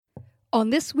On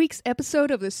this week's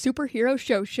episode of the Superhero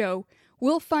Show,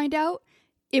 we'll find out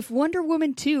if Wonder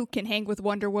Woman 2 can hang with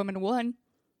Wonder Woman 1,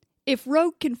 if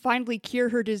Rogue can finally cure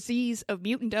her disease of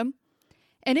mutantdom,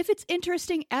 and if it's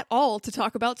interesting at all to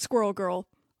talk about Squirrel Girl.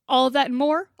 All of that and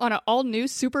more on an all-new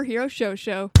Superhero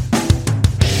Show.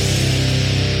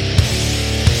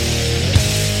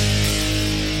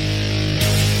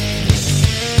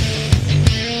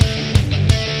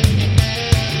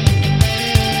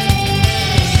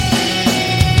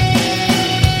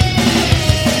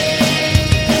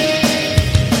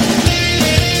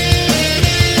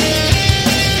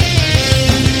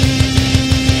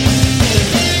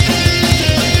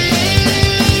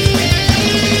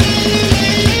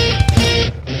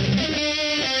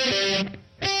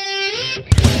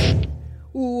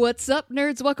 What's up,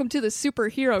 nerds? Welcome to the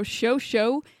Superhero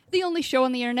Show, the only show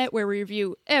on the internet where we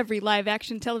review every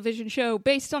live-action television show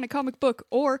based on a comic book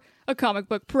or a comic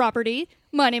book property.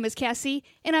 My name is Cassie,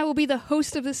 and I will be the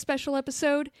host of this special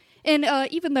episode. And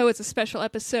even though it's a special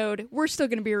episode, we're still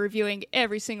going to be reviewing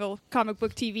every single comic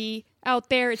book TV out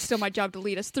there. It's still my job to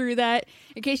lead us through that.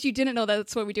 In case you didn't know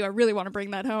that's what we do, I really want to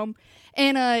bring that home.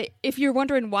 And if you're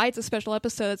wondering why it's a special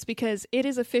episode, it's because it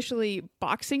is officially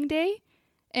Boxing Day.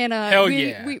 And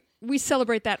we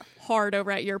celebrate that hard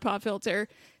over at Your Pop Filter.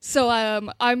 So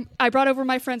I brought over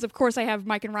my friends. Of course, I have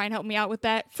Mike and Ryan help me out with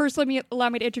that. First, allow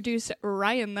me to introduce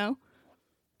Ryan, though.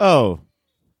 Oh,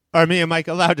 are me and Mike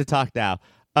allowed to talk now?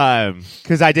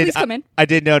 Because I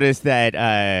did notice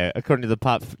that according to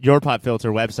the Your Pop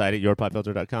Filter website at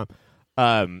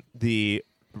yourpopfilter.com, the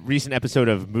recent episode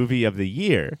of Movie of the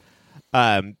Year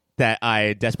that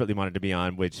I desperately wanted to be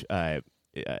on, which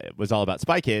was all about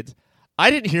Spy Kids. I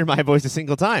didn't hear my voice a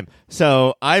single time,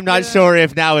 so I'm not sure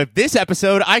if this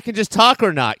episode I can just talk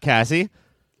or not, Cassie.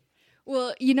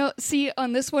 Well, see,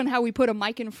 on this one, how we put a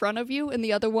mic in front of you, and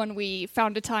the other one, we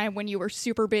found a time when you were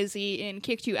super busy and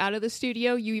kicked you out of the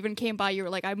studio. You even came by, you were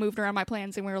like, I moved around my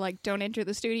plans, and we were like, don't enter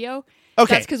the studio.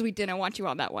 Okay. That's because we didn't want you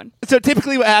on that one. So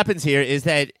typically what happens here is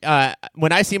that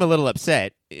when I seem a little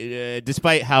upset,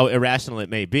 despite how irrational it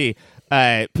may be,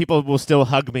 people will still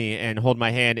hug me and hold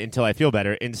my hand until I feel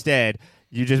better. Instead,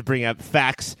 you just bring up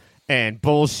facts and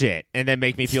bullshit and then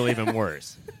make me feel even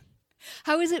worse.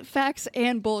 How is it facts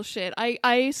and bullshit?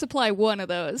 I supply one of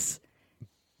those.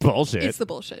 Bullshit. It's the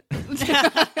bullshit.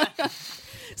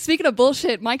 Speaking of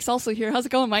bullshit, Mike's also here. How's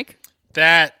it going, Mike?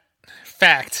 That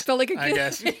fact, felt like I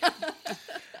guess.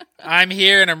 I'm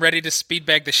here and I'm ready to speed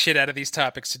bag the shit out of these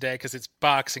topics today because it's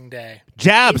Boxing Day.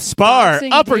 Jab, spar,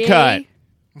 Boxing uppercut. Day.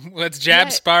 Let's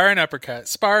jab, spar, and uppercut.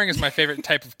 Sparring is my favorite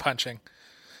type of punching.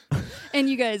 And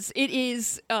you guys, it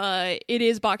is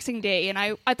Boxing Day, and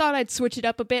I thought I'd switch it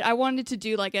up a bit. I wanted to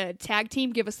do like a tag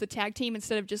team, give us the tag team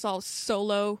instead of just all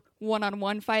solo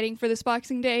one-on-one fighting for this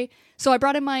Boxing Day. So I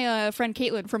brought in my friend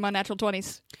Katelynn from Unnatural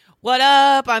 20's. What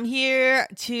up? I'm here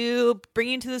to bring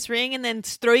you into this ring and then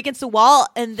throw you against the wall,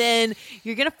 and then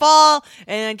you're going to fall,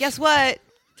 and guess what?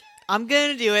 I'm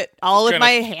going to do it all with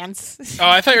my hands. Oh,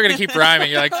 I thought you were going to keep rhyming.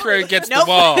 You're like, throw it against the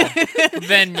wall,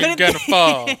 then you're going to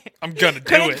fall. I'm going to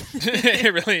do it.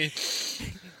 It really...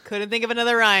 Couldn't think of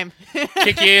another rhyme.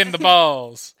 Kick you in the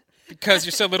balls because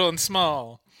you're so little and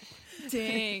small.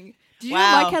 Dang. Did you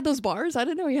know Mike had those bars? I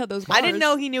didn't know he had those bars. I didn't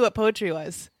know he knew what poetry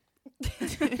was.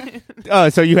 Oh,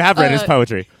 so you have read his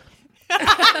poetry.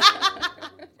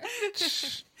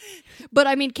 But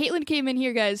I mean, Katelynn came in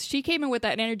here, guys. She came in with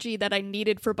that energy that I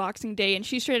needed for Boxing Day, and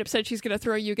she straight up said she's going to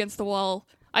throw you against the wall,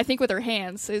 I think with her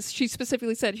hands. She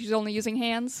specifically said she's only using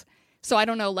hands. So I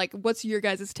don't know, like, what's your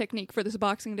guys' technique for this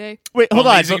Boxing Day? Wait, hold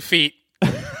on. Using feet.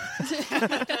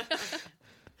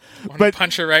 But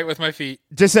punch her right with my feet.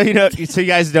 Just so you know, so you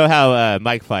guys know how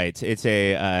Mike fights. It's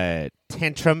a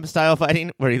tantrum style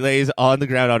fighting where he lays on the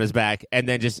ground on his back and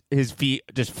then just his feet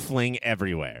just fling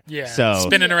everywhere. Yeah, so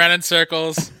spinning around in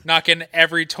circles, knocking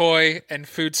every toy and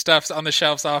foodstuffs on the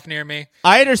shelves off near me.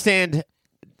 I understand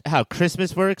how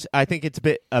Christmas works. I think it's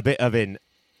a bit of an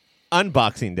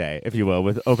unboxing day, if you will,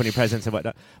 with opening presents and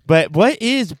whatnot. But what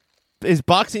is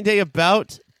Boxing Day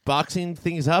about? Boxing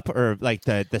things up, or like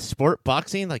the sport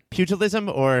boxing, like pugilism?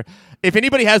 Or if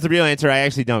anybody has the real answer, I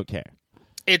actually don't care.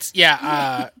 It's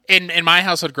in my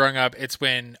household growing up, it's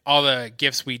when all the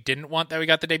gifts we didn't want that we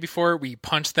got the day before, we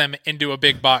punched them into a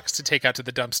big box to take out to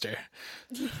the dumpster.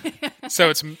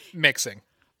 So it's mixing.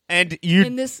 And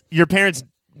your parents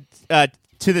to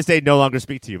this day no longer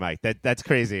speak to you, Mike. That's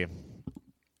crazy.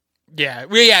 Yeah,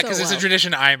 because it's a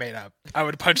tradition I made up. I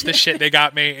would punch the shit they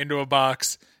got me into a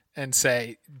box and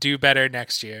say, do better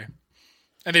next year.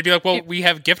 And they'd be like, well, we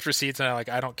have gift receipts. And I'm like,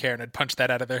 I don't care. And I'd punch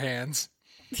that out of their hands.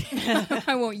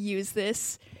 I won't use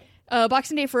this.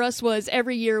 Boxing Day for us was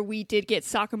every year we did get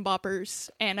sock and boppers,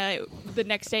 and the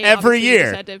next day every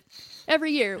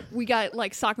year we got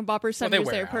like sock and boppers. Some years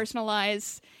they were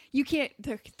personalized. You can't.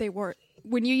 They weren't.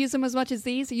 When you use them as much as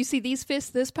these, you see these fists,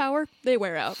 this power, they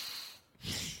wear out.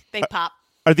 They pop.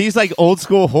 Are these like old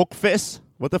school Hulk fists?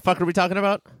 What the fuck are we talking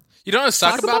about? You don't know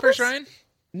sock and boppers, Ryan?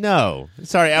 No,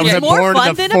 sorry, I was born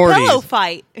in the 40s. More fun than a pillow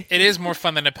fight. It is more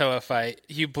fun than a pillow fight.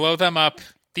 You blow them up.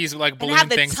 These like balloon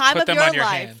things, put them on your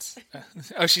hands.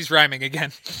 Oh, she's rhyming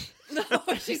again. No,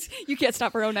 you can't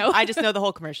stop her. Oh no. I just know the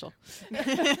whole commercial.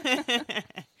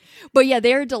 But yeah,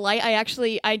 they're a delight.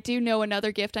 I do know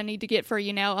another gift I need to get for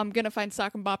you now. I'm gonna find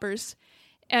sock and boppers,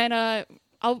 and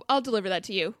I'll deliver that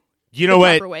to you. You know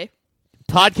what? Way.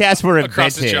 Podcasts were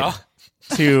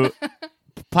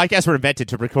invented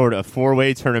to record a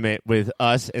 4-way tournament with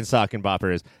us and sock and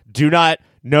boppers.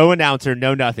 No announcer,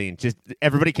 no nothing. Just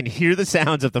everybody can hear the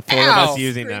sounds of the four of us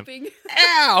using them.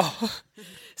 Ow!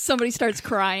 Somebody starts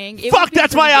crying. Fuck,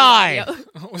 that's my eye!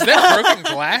 Was that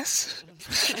broken glass?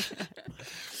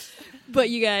 But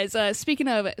you guys, speaking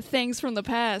of things from the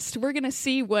past, we're going to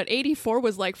see what 84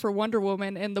 was like for Wonder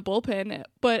Woman in the bullpen.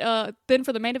 But then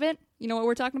for the main event, you know what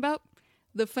we're talking about?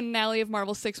 The finale of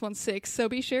Marvel 616. So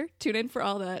be sure, tune in for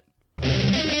all that.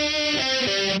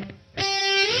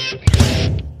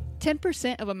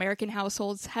 10% of American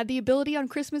households had the ability on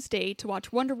Christmas Day to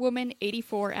watch Wonder Woman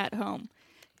 84 at home.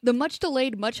 The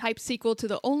much-delayed, much-hyped sequel to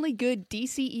the only good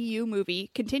DCEU movie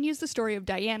continues the story of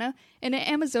Diana, an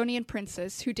Amazonian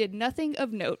princess who did nothing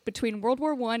of note between World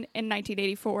War I and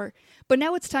 1984. But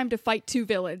now it's time to fight two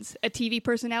villains, a TV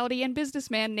personality and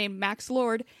businessman named Max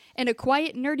Lord, and a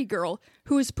quiet, nerdy girl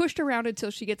who is pushed around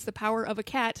until she gets the power of a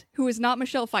cat who is not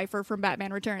Michelle Pfeiffer from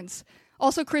Batman Returns.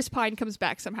 Also, Chris Pine comes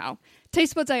back somehow.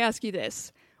 Taste buds, I ask you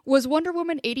this. Was Wonder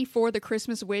Woman 84 the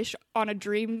Christmas wish on a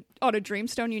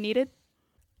dreamstone you needed?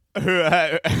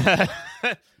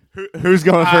 Who's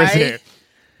going first here?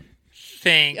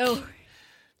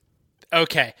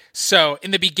 Okay, so in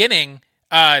the beginning,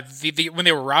 when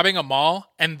they were robbing a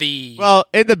mall, and in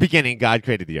the beginning, God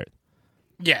created the earth.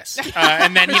 Yes,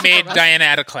 and then He made Diana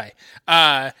out of clay.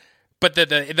 But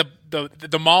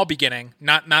the mall beginning,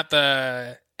 not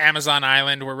the Amazon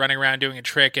island, we're running around doing a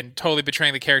trick and totally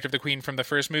betraying the character of the Queen from the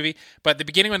first movie. But the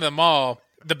beginning of the mall,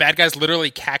 the bad guys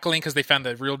literally cackling because they found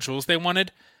the real jewels they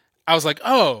wanted. I was like,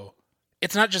 oh,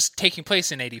 it's not just taking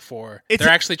place in 84. They're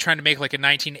actually trying to make like a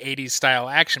 1980s style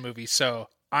action movie. So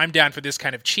I'm down for this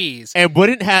kind of cheese. And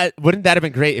wouldn't that have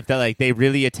been great if they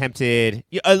really attempted,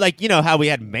 how we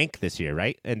had Mank this year,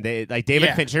 right? And they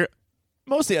David Fincher,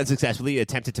 mostly unsuccessfully,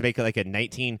 attempted to make like a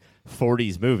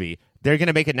 1940s movie. They're going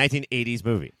to make a 1980s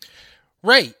movie,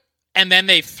 right? And then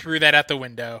they threw that out the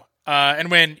window. And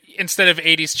when instead of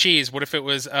 80s cheese, what if it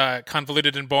was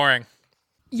convoluted and boring?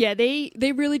 Yeah, they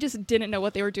really just didn't know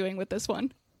what they were doing with this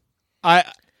one. I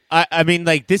mean,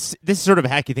 like this is sort of a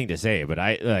hacky thing to say, but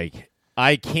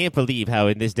I can't believe how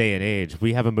in this day and age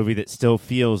we have a movie that still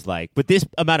feels like, with this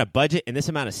amount of budget and this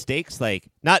amount of stakes, like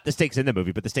not the stakes in the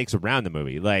movie, but the stakes around the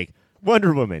movie, like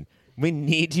Wonder Woman. We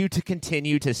need you to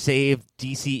continue to save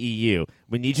DCEU.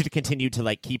 We need you to continue to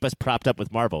like keep us propped up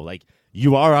with Marvel. Like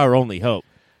you are our only hope.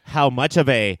 How much of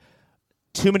a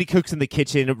too many cooks in the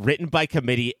kitchen, written by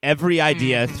committee, every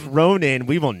idea thrown in.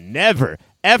 We will never,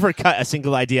 ever cut a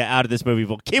single idea out of this movie.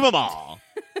 We'll keep them all.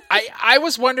 I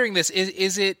was wondering this.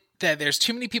 Is it that there's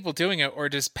too many people doing it, or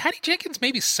does Patty Jenkins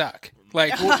maybe suck?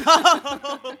 Like,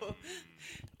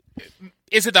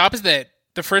 is it the opposite that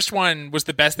the first one was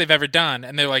the best they've ever done,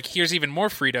 and they're like, here's even more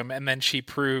freedom, and then she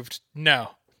proved,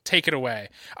 no, take it away.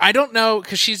 I don't know,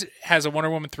 because she has a Wonder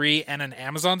Woman 3 and an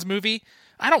Amazons movie.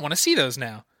 I don't want to see those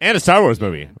now. And a Star Wars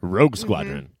movie, Rogue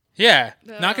Squadron. Mm-hmm. Yeah,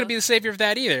 not going to be the savior of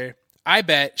that either. I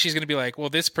bet she's going to be like, well,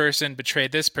 this person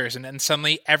betrayed this person, and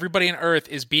suddenly everybody on Earth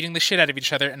is beating the shit out of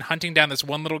each other and hunting down this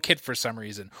one little kid for some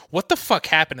reason. What the fuck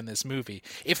happened in this movie?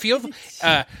 It feels...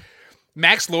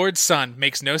 Max Lord's son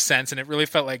makes no sense, and it really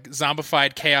felt like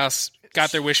zombified chaos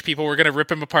got their wish. People were going to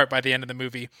rip him apart by the end of the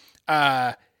movie.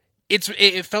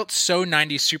 It felt so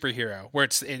 90s superhero, where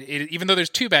even though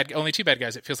there's only two bad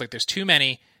guys, it feels like there's too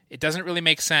many. It doesn't really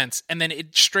make sense. And then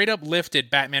it straight up lifted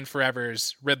Batman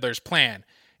Forever's Riddler's plan.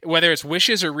 Whether it's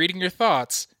wishes or reading your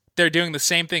thoughts, they're doing the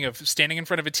same thing of standing in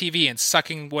front of a TV and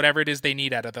sucking whatever it is they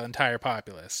need out of the entire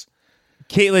populace.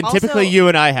 Katelynn, typically you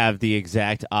and I have the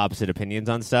exact opposite opinions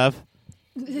on stuff.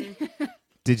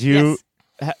 Did you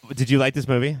like this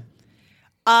movie?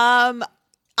 I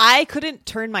I couldn't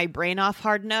turn my brain off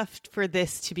hard enough for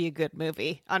this to be a good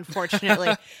movie,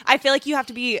 unfortunately. I feel like you have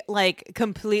to be like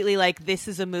completely like, this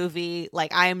is a movie.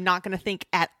 Like, I am not going to think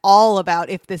at all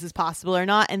about if this is possible or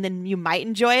not. And then you might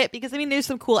enjoy it because, I mean, there's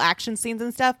some cool action scenes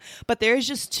and stuff, but there's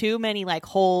just too many like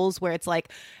holes where it's like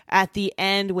at the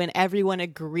end when everyone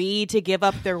agreed to give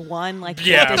up their one like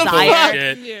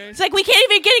desire. It's like, we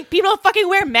can't even get people to fucking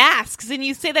wear masks and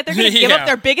you say that they're going to give up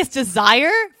their biggest desire?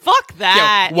 Fuck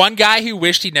that. Yo, one guy who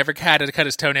wished he never had to cut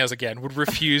his toenails again would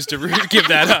refuse to give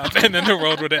that up, and then the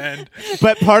world would end.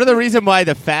 But part of the reason why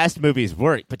the Fast movies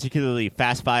work, particularly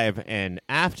Fast 5 and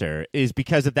after, is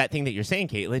because of that thing that you're saying,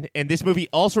 Katelynn. And this movie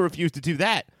also refused to do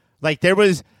that. Like, there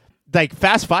was, like,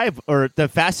 Fast 5, or the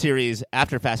Fast series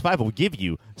after Fast 5 will give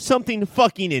you something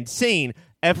fucking insane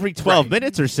every 12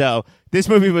 minutes or so. This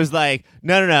movie was like,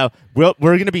 no, we're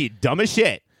going to be dumb as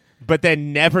shit, but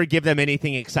then never give them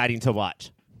anything exciting to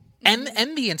watch.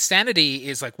 And the insanity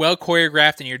is like well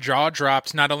choreographed and your jaw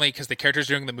dropped, not only because the characters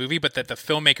are doing the movie, but that the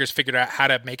filmmakers figured out how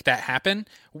to make that happen.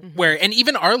 And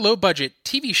even our low budget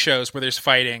TV shows where there's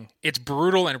fighting, it's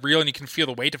brutal and real and you can feel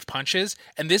the weight of punches.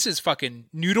 And this is fucking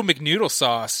Noodle McNoodle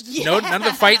sauce. Yeah. None of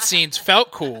the fight scenes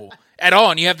felt cool at all.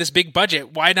 And you have this big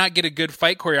budget. Why not get a good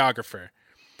fight choreographer?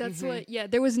 That's what,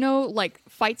 there was no, like,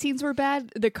 fight scenes were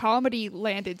bad. The comedy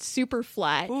landed super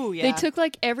flat. Ooh, yeah. They took,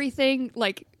 like, everything,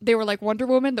 like, they were like Wonder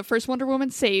Woman. The first Wonder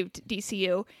Woman saved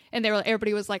DCU. And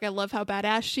everybody was like, I love how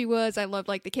badass she was. I love,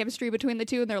 like, the chemistry between the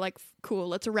two. And they're like, cool,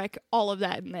 let's wreck all of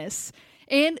that in this.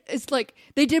 And it's like,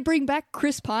 they did bring back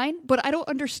Chris Pine, but I don't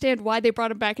understand why they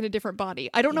brought him back in a different body.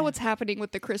 I don't know what's happening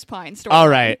with the Chris Pine story. All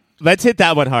right, let's hit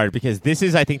that one hard, because this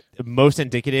is, I think, most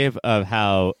indicative of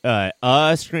how a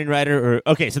screenwriter...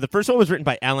 so the first one was written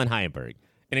by Alan Heinberg,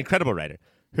 an incredible writer,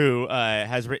 who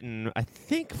has written, I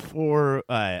think, for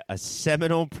a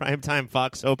seminal primetime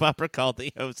Fox soap opera called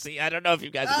The O.C. I don't know if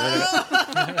you guys have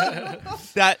heard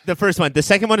of it. The first one. The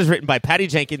second one is written by Patty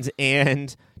Jenkins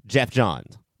and Jeff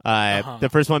Johns. The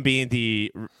first one being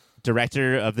the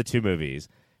director of the two movies,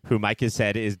 who Mike has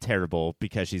said is terrible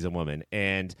because she's a woman.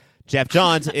 And Jeff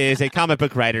Johns is a comic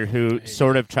book writer who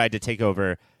sort of tried to take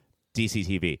over DC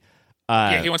TV.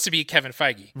 He wants to be Kevin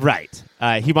Feige. Right.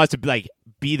 He wants to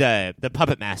be the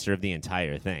puppet master of the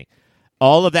entire thing.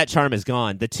 All of that charm is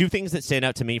gone. The two things that stand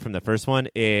out to me from the first one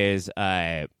is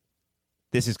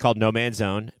this is called No Man's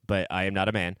Zone, but I am not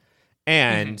a man,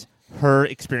 and her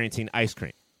experiencing ice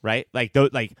cream. Right? Like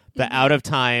the out of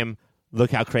time,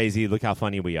 look how crazy, look how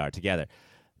funny we are together.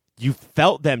 You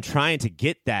felt them trying to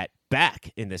get that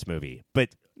back in this movie, but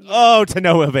to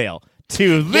no avail.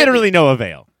 To literally no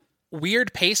avail.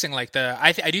 Weird pacing. Like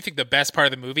I do think the best part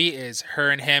of the movie is her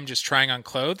and him just trying on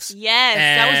clothes. Yes,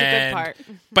 that was a good part.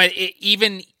 But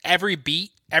even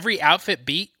every outfit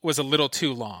beat was a little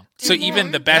too long. So even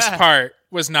the best part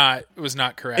was not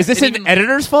correct. Is this an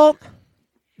editor's fault?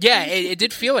 Yeah, it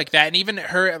did feel like that. And even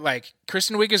her, like,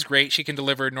 Kristen Wiig is great. She can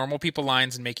deliver normal people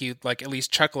lines and make you, like, at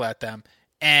least chuckle at them.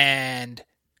 And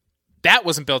that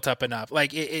wasn't built up enough.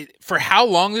 Like, for how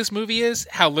long this movie is,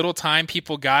 how little time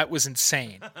people got was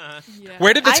insane.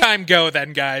 Where did the time go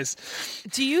then, guys?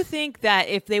 Do you think that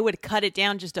if they would cut it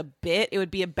down just a bit, it would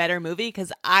be a better movie?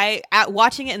 Because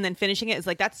watching it and then finishing it is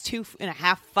like, that's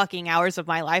 2.5 fucking hours of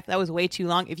my life. That was way too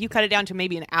long. If you cut it down to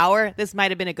maybe an hour, this might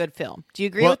have been a good film. Do you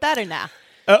agree with that or nah?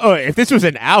 If this was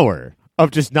an hour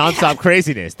of just nonstop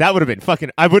craziness, that would have been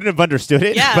fucking... I wouldn't have understood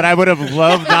it, but I would have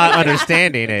loved not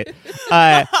understanding it.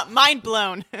 Mind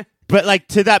blown. But, like,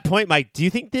 to that point, Mike, do you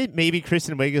think that maybe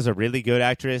Kristen Wiig is a really good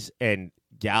actress and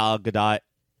Gal Gadot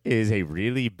is a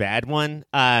really bad one?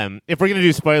 If we're going to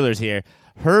do spoilers here,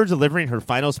 her delivering her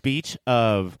final speech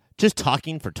of just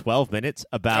talking for 12 minutes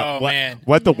about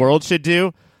what the world should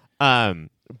do...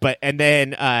 and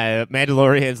then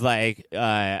Mandalorian's like,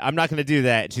 I'm not going to do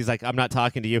that. And she's like, I'm not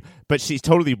talking to you. But she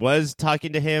totally was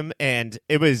talking to him, and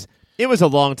it was a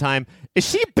long time. Is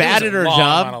she bad at her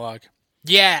job? Monologue.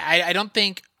 Yeah, I don't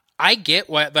think... I get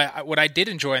what I did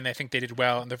enjoy, and I think they did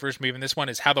well in the first movie, and this one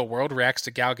is how the world reacts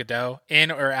to Gal Gadot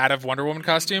in or out of Wonder Woman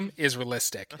costume is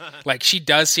realistic. Like, she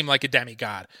does seem like a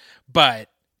demigod. But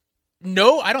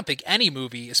no, I don't think any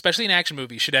movie, especially an action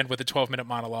movie, should end with a 12-minute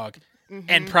monologue.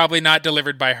 And probably not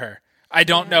delivered by her. I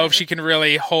don't know if she can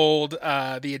really hold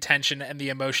the attention and the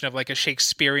emotion of like a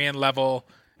Shakespearean level.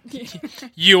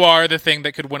 You are the thing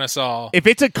that could win us all. If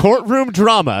it's a courtroom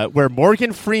drama where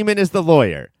Morgan Freeman is the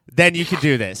lawyer, then you could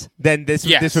do this. Then this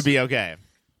would be okay.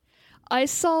 I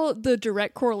saw the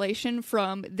direct correlation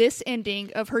from this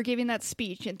ending of her giving that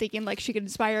speech and thinking like she could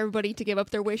inspire everybody to give up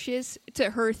their wishes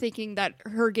to her thinking that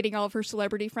her getting all of her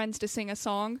celebrity friends to sing a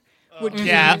song would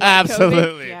Yeah,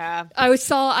 absolutely. Yeah. I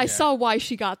saw why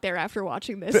she got there after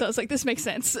watching this. I was like, this makes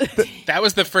sense. That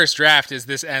was the first draft. Is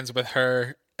this ends with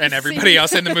her and everybody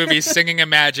else in the movie singing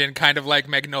Imagine, kind of like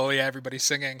Magnolia, everybody's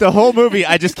singing. The whole movie,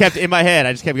 I just kept in my head.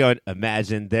 I just kept going,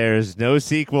 Imagine there's no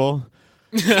sequel.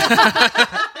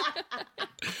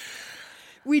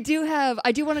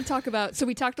 I do want to talk about, so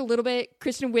we talked a little bit,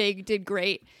 Kristen Wiig did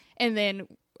great, and then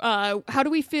how do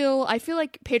we feel? I feel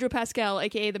like Pedro Pascal,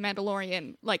 aka the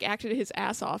Mandalorian, like acted his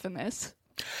ass off in this.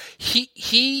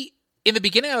 He in the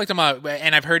beginning I liked him a lot,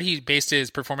 and I've heard he based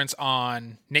his performance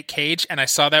on Nick Cage, and I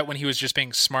saw that when he was just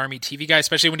being smarmy TV guy,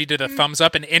 especially when he did a thumbs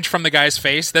up an inch from the guy's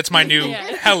face. That's my new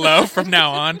hello from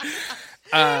now on.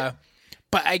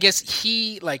 But I guess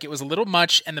it was a little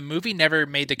much, and the movie never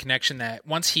made the connection that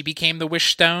once he became the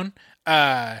Wish Stone,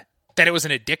 that it was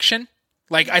an addiction.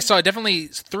 Like, I saw definitely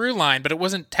through line, but it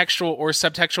wasn't textual or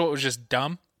subtextual. It was just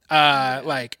dumb.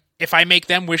 Like, if I make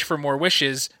them wish for more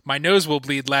wishes, my nose will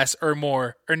bleed less or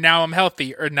more, or now I'm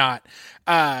healthy or not.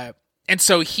 And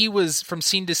so he was, from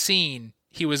scene to scene,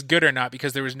 he was good or not,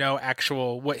 because there was no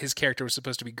actual what his character was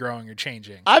supposed to be growing or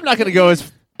changing. I'm not going to go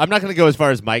as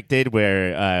far as Mike did,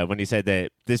 where when he said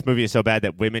that this movie is so bad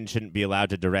that women shouldn't be allowed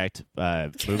to direct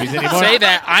movies anymore. Say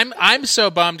that. I'm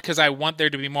so bummed because I want there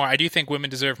to be more. I do think women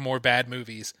deserve more bad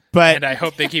movies, and I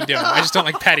hope they keep doing it. I just don't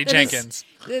like Patty Jenkins.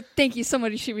 Thank you.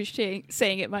 Somebody should be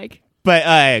saying it, Mike.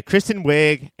 But Kristen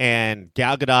Wiig and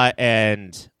Gal Gadot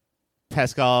and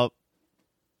Pascal,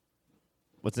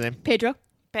 what's his name? Pedro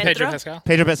Pascal.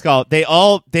 Pedro Pascal. They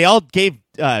all gave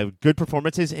good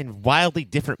performances in wildly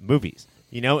different movies.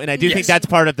 And I do think that's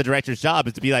part of the director's job,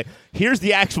 is to be like, here's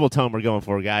the actual tone we're going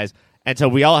for, guys. And so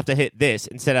we all have to hit this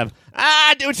instead of,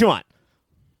 do what you want.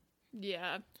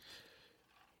 Yeah.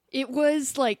 It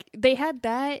was like, they had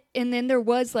that, and then there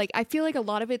was like, I feel like a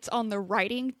lot of it's on the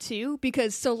writing too,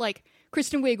 because so like,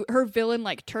 Kristen Wiig, her villain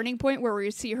like turning point where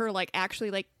we see her like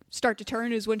actually like start to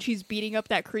turn is when she's beating up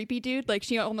that creepy dude. Like,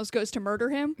 she almost goes to murder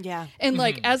him. Yeah. And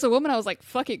like, as a woman, I was like,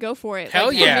 fuck it, go for it. Hell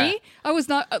like, yeah. For me, I was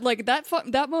not like that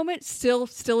moment. Still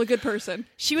a good person.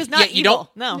 She was not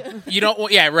evil. No. You don't.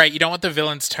 Yeah, right. You don't want the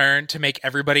villain's turn to make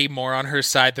everybody more on her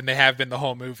side than they have been the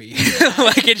whole movie.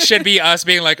 Like, it should be us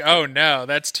being like, oh no,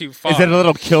 that's too far. Is it a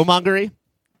little Killmongery?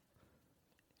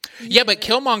 Yeah, but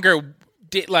Killmonger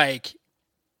did like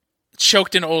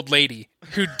choked an old lady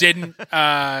who didn't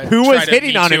who was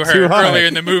hitting on him too hard earlier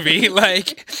in the movie.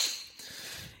 Like,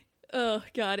 oh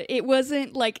god, it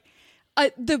wasn't like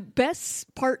the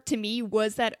best part to me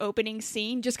was that opening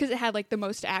scene, just because it had like the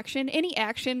most action. Any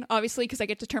action, obviously, because I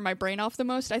get to turn my brain off the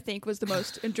most, I think was the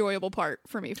most enjoyable part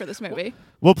for me for this movie.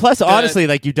 Well, plus honestly,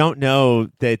 like, you don't know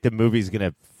that the movie's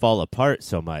gonna fall apart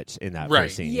so much in that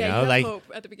first scene. Yeah, you know? have like, hope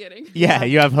at the beginning. Yeah,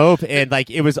 you have hope, and like,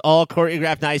 it was all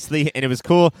choreographed nicely, and it was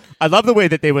cool. I love the way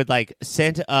that they would like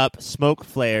send up smoke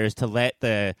flares to let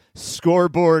the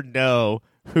scoreboard know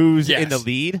who's in the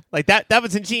lead. Like, that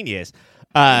was ingenious.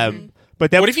 But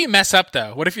then, what if you mess up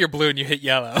though? What if you're blue and you hit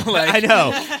yellow? Like, I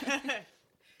know.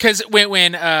 Because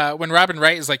when Robin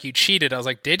Wright is like, you cheated, I was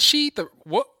like, did she?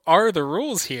 What are the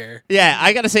rules here? Yeah,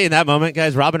 I gotta say, in that moment,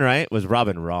 guys, Robin Wright was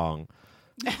Robin wrong.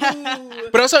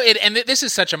 But also, this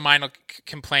is such a minor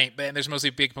complaint, and there's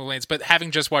mostly big complaints, but having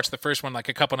just watched the first one like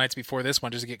a couple nights before this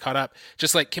one just to get caught up,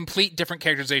 just like complete different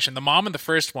characterization. The mom in the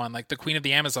first one, like the Queen of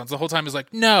the Amazons, the whole time is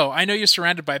like, no, I know you're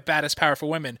surrounded by baddest, powerful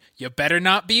women. You better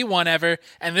not be one ever.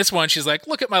 And this one, she's like,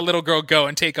 look at my little girl go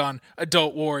and take on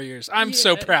adult warriors. I'm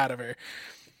so proud of her.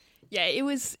 Yeah, it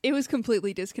was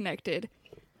completely disconnected.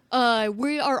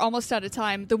 We are almost out of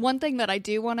time. The one thing that I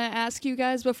do want to ask you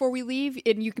guys before we leave,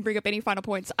 and you can bring up any final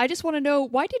points, I just want to know,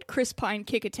 why did Chris Pine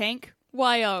kick a tank?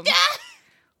 Why'd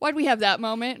we have that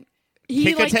moment?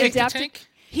 He adapted.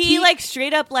 He like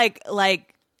straight up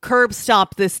like curb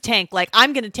stomped this tank. Like,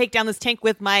 I'm gonna take down this tank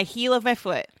with my heel of my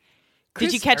foot.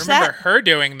 Did you catch that? I remember her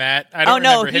doing that. I don't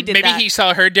remember him. Maybe he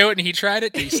saw her do it and he tried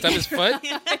it. Did he stub his foot?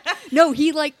 No,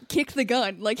 he like kicked the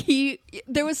gun. Like,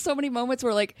 there was so many moments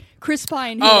where like Chris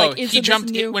Pine, he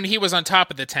jumped when he was on top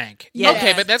of the tank. Yes.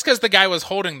 Okay, but that's because the guy was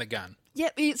holding the gun. Yeah,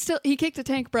 he kicked a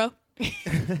tank, bro.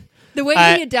 The way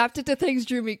he adapted to things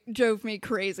drove me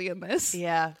crazy in this.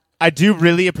 Yeah, I do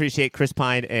really appreciate Chris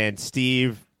Pine and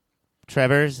Steve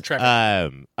Trevor's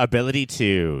ability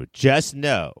to just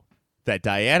know that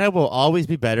Diana will always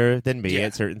be better than me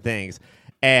at certain things.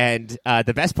 And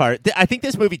the best part, I think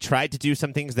this movie tried to do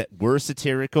some things that were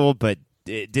satirical, but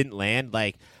it didn't land.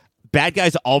 Like, bad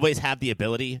guys always have the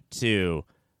ability to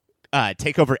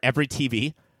take over every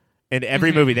TV. In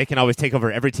every movie, they can always take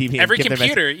over every TV. Every and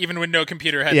computer, even when no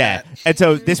computer had that. And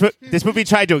so this movie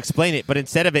tried to explain it, but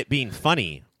instead of it being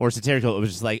funny or satirical, it was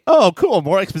just like, oh, cool,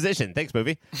 more exposition. Thanks,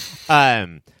 movie.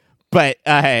 But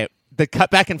the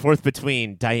cut back and forth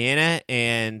between Diana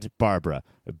and Barbara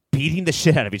beating the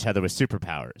shit out of each other with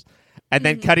superpowers, and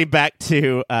then cutting back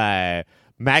to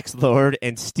Max Lord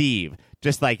and Steve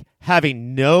just like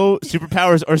having no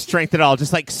superpowers or strength at all,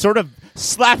 just like sort of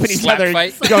slapping each other,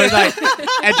 going like,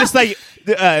 and just like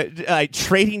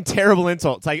trading terrible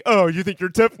insults. Like, oh, you think you're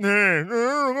tough?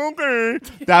 Okay.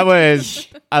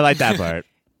 I like that part.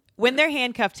 When they're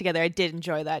handcuffed together, I did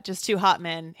enjoy that. Just two hot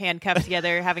men handcuffed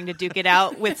together, having to duke it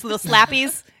out with little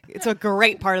slappies. It's a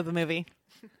great part of the movie.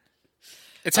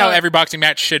 It's how every boxing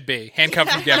match should be. Handcuff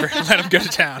them together and let them go to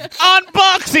town. On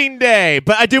Boxing Day!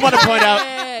 But I do want to point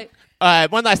out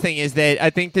one last thing is that I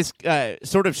think this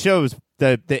sort of shows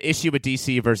the issue with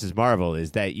DC versus Marvel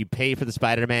is that you pay for the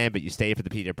Spider-Man, but you stay for the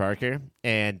Peter Parker.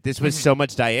 And this was so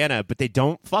much Diana, but they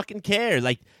don't fucking care.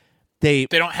 Like, They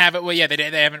don't have it. Well, yeah, they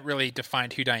haven't really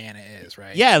defined who Diana is,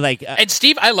 right? Yeah, like... and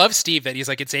Steve, I love Steve, that he's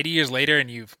like, it's 80 years later and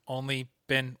you've only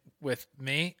been with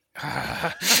me?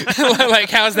 Like,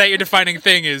 how's that your defining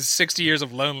thing is 60 years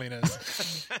of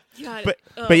loneliness?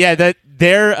 But yeah,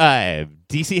 their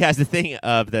DC has the thing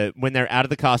of when they're out of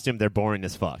the costume, they're boring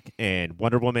as fuck. And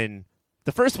Wonder Woman,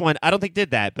 the first one, I don't think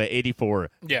did that, but 84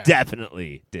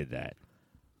 definitely did that.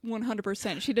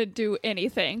 100%. She didn't do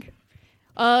anything.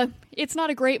 It's not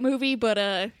a great movie, but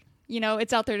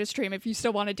it's out there to stream if you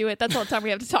still want to do it. That's all the time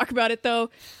we have to talk about it, though.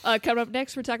 Coming up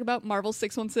next, we're talking about Marvel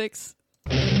 616.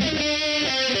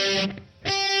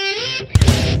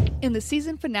 In the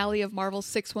season finale of Marvel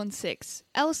 616,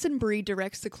 Alison Brie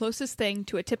directs the closest thing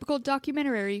to a typical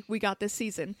documentary we got this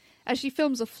season, as she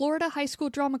films a Florida high school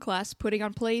drama class putting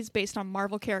on plays based on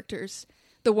Marvel characters.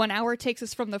 The 1 hour takes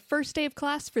us from the first day of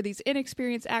class for these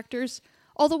inexperienced actors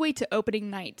all the way to opening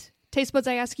night. Taste buds,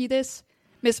 I ask you this.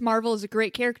 Miss Marvel is a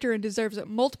great character and deserves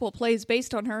multiple plays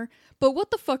based on her, but what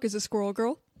the fuck is a Squirrel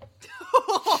Girl?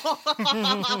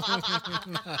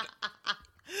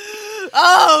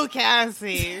 Oh,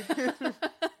 Cassie.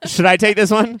 Should I take this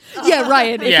one? Yeah,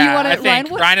 Ryan. If you want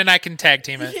to, Ryan and I can tag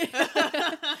team it.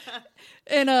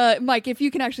 And Mike, if you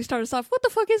can actually start us off, what the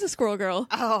fuck is a Squirrel Girl?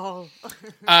 Oh.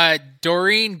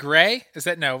 Doreen Gray? Is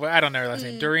that no? I don't know her last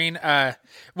name. Doreen.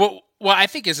 Well, I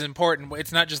think is important.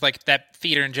 It's not just like that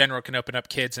theater in general can open up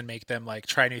kids and make them like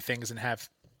try new things and have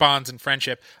bonds and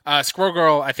friendship. Squirrel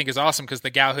Girl, I think, is awesome because the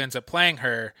gal who ends up playing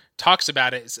her talks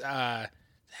about it.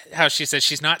 How she says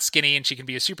she's not skinny and she can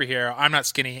be a superhero. I'm not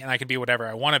skinny and I can be whatever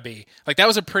I want to be. Like, that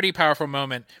was a pretty powerful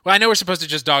moment. Well, I know we're supposed to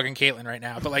just dog on Katelynn right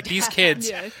now, but like these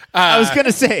kids. I was going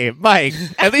to say, Mike,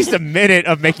 at least a minute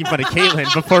of making fun of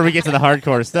Katelynn before we get to the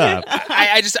hardcore stuff.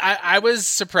 I was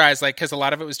surprised, like, because a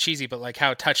lot of it was cheesy, but like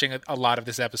how touching a lot of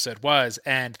this episode was.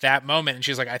 And that moment, and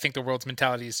she's like, I think the world's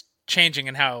mentality is changing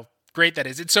and how great that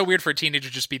is. It's so weird for a teenager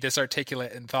to just be this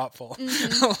articulate and thoughtful.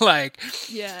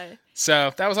 Yeah.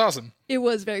 So that was awesome. It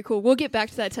was very cool. We'll get back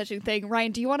to that touching thing.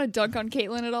 Ryan, do you want to dunk on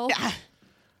Katelynn at all?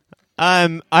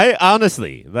 I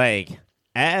honestly, like,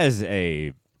 as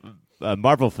a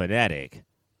Marvel fanatic,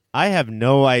 I have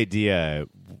no idea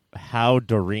how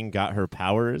Doreen got her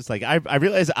powers. Like, I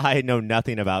realize I know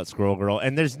nothing about Squirrel Girl,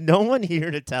 and there's no one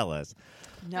here to tell us.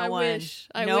 I wish,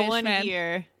 man.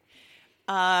 Here.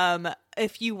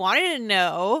 If you wanted to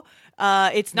know,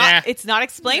 it's not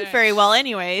explained very well,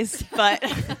 anyways. But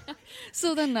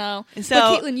so then no. So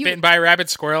Katelynn, you bitten by a rabid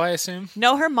squirrel, I assume.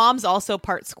 No, her mom's also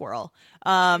part squirrel.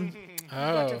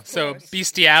 So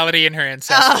bestiality in her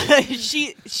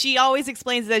ancestry. She always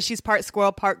explains that she's part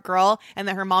squirrel, part girl, and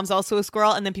that her mom's also a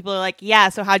squirrel. And then people are like, "Yeah,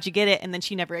 so how'd you get it?" And then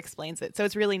she never explains it. So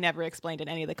it's really never explained in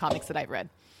any of the comics that I've read.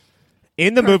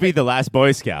 In the movie The Last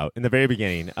Boy Scout, in the very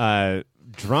beginning,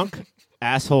 drunk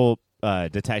asshole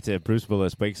detective Bruce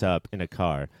Willis wakes up in a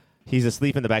car. He's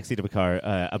asleep in the backseat of a car.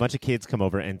 A bunch of kids come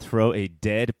over and throw a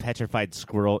dead, petrified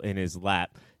squirrel in his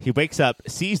lap. He wakes up,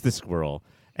 sees the squirrel,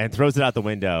 and throws it out the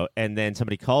window. And then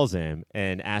somebody calls him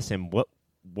and asks him, what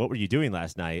were you doing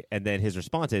last night? And then his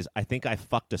response is, I think I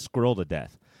fucked a squirrel to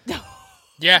death.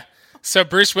 Yeah. So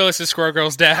Bruce Willis is Squirrel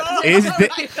Girl's dad.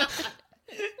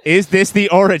 Is this the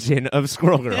origin of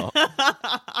Squirrel Girl?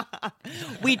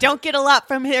 We don't get a lot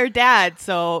from her dad,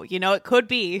 so, it could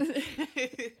be.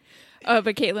 But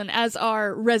Katelynn, as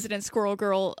our resident Squirrel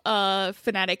Girl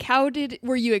fanatic,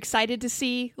 were you excited to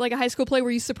see like a high school play?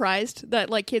 Were you surprised that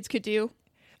like kids could do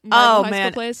Marvel high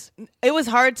school plays? It was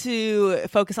hard to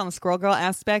focus on the Squirrel Girl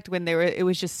aspect when it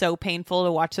was just so painful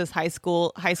to watch those high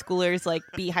schoolers like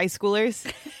be high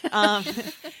schoolers.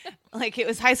 Like, it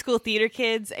was high school theater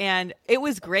kids, and it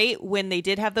was great when they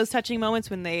did have those touching moments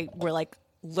when they were like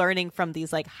learning from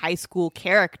these like high school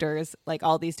characters, like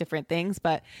all these different things.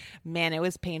 But man, it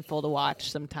was painful to watch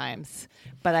sometimes.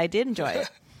 But I did enjoy it.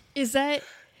 Is that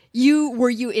you? Were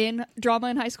you in drama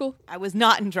in high school? I was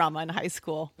not in drama in high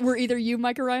school. Were either you,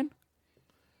 Mike, or Ryan?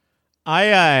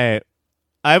 I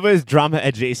was drama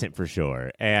adjacent for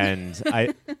sure, and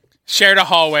I shared a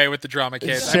hallway with the drama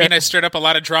kids. I mean, I stirred up a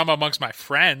lot of drama amongst my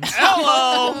friends.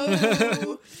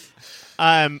 Hello.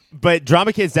 But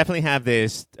drama kids definitely have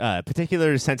this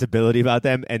particular sensibility about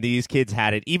them, and these kids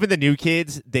had it. Even the new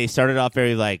kids, they started off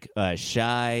very like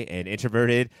shy and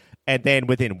introverted, and then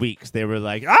within weeks they were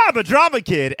like, "I'm a drama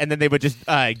kid," and then they would just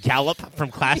gallop from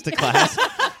class to class.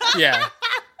 Yeah.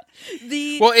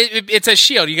 Well, it's a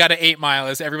shield. You got to 8 Mile.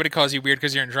 As everybody calls you weird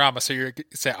because you're in drama, so you're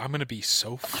say, "I'm gonna be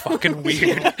so fucking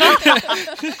weird."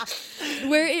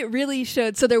 Where it really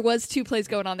showed. So there was 2 plays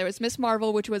going on. There was Miss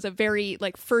Marvel, which was a very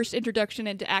like first introduction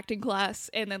into acting class,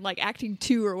 and then like acting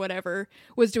 2 or whatever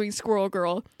was doing Squirrel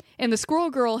Girl. And the Squirrel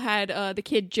Girl had the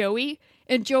kid Joey,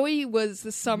 and Joey was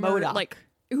the summer MODOK. Like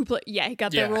who played. Yeah, he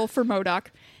got the role for MODOK,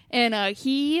 and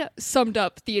he summed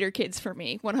up theater kids for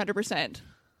me 100%.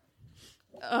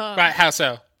 Right? How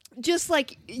so? Just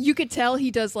like you could tell he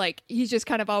does, like he's just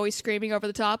kind of always screaming over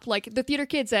the top. Like the theater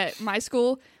kids at my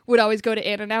school would always go to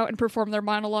In-N-Out and perform their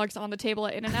monologues on the table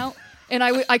at In-N-Out, and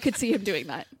I could see him doing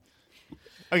that.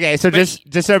 Okay, so just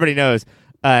so everybody knows,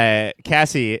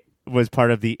 Cassie was part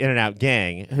of the In-N-Out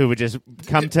gang who would just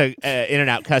come to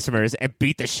In-N-Out customers and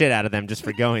beat the shit out of them just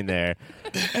for going there.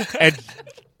 And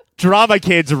drama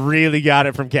kids really got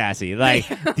it from Cassie. Like,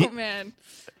 Man.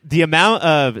 The amount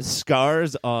of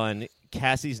scars on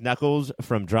Cassie's knuckles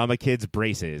from drama kids'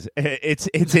 braces, it's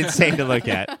insane to look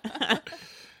at.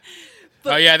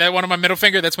 Oh yeah, that one on my middle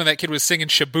finger, that's when that kid was singing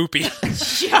Shaboopy.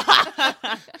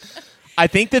 I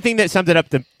think the thing that summed it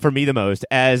up for me the most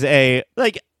as a,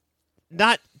 like,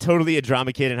 not totally a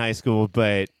drama kid in high school,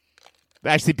 but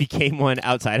actually became one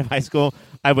outside of high school.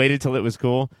 I waited till it was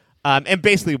cool. And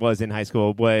basically was in high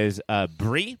school, was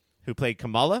Bree, who played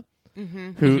Kamala.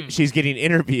 Who she's getting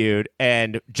interviewed,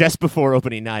 and just before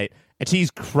opening night, and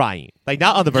she's crying, like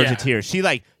not on the verge of tears.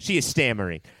 She is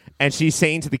stammering, and she's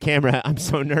saying to the camera, "I'm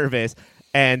so nervous."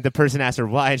 And the person asks her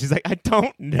why, and she's like, "I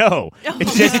don't know.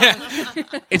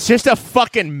 It's just a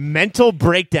fucking mental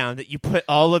breakdown that you put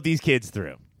all of these kids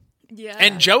through." Yeah.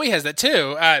 And Joey has that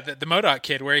too. The MODOK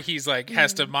kid, where he's like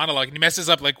has to monologue, and he messes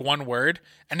up like one word,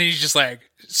 and then he's just like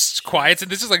quiets.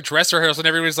 And this is like dress rehearsal, and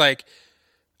everybody's like,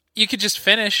 "You could just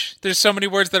finish. There's so many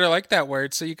words that are like that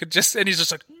word, so you could just..." And he's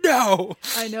just like, "No."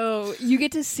 I know. You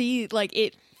get to see like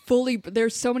it fully.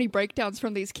 There's so many breakdowns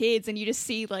from these kids, and you just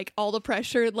see like all the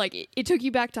pressure. Like it took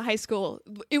you back to high school.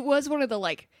 It was one of the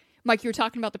like, Mike, you were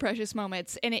talking about the precious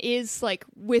moments, and it is like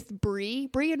with Bree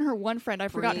and her one friend. I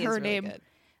forgot her name. Really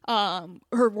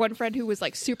her one friend who was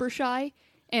like super shy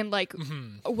and like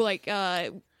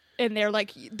and they're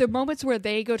like the moments where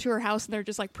they go to her house and they're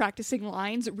just like practicing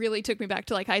lines really took me back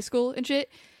to like high school and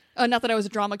shit. Not that I was a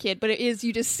drama kid, but it is,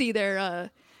 you just see their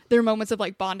moments of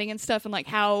like bonding and stuff, and like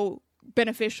how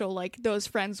beneficial like those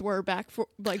friends were back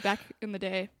in the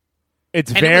day. It's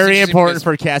very important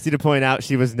for Cassie to point out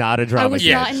she was not a drama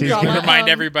kid. Not in drama. Remind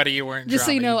everybody you weren't. Just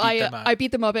drama. So you know, I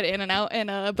beat them up at In-N-Out,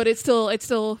 and but it still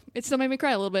made me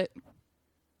cry a little bit.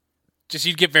 Just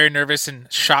you'd get very nervous in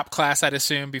shop class, I'd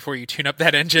assume, before you tune up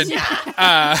that engine.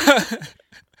 Yeah.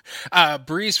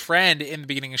 Bree's friend in the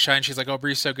beginning of Shine, she's like, "Oh,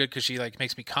 Bree's so good because she like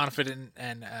makes me confident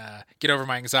and get over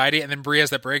my anxiety." And then Bree has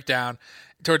that breakdown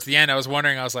towards the end. I was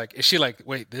wondering, I was like, is she like,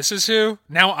 "Wait, this is who?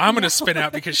 Now I'm going to spin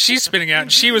out because she's spinning out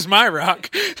and she was my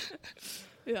rock."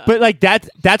 Yeah. But like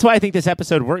that's why I think this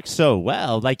episode works so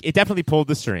well. Like it definitely pulled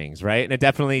the strings, right? And it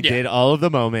definitely did all of the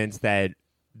moments that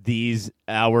these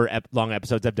hour-long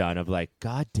episodes have done of like,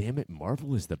 God damn it,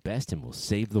 Marvel is the best and will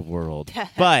save the world.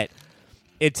 But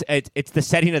it's the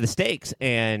setting of the stakes,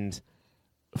 and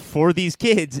for these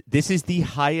kids, this is the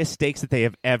highest stakes that they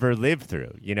have ever lived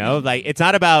through. You know, like it's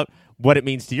not about what it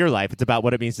means to your life; it's about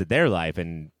what it means to their life.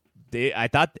 And I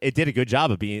thought it did a good job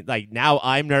of being like, now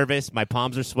I'm nervous, my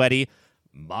palms are sweaty,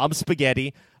 mom's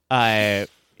spaghetti.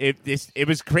 It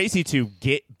was crazy to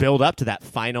build up to that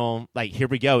final, like, here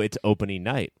we go, it's opening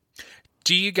night.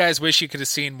 Do you guys wish you could have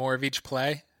seen more of each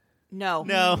play? No.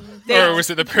 Or was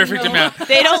it the perfect amount?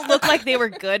 They don't look like they were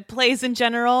good plays in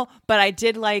general, but I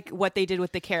did like what they did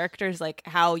with the characters, like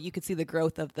how you could see the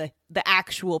growth of the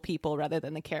actual people rather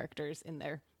than the characters in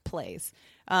their plays.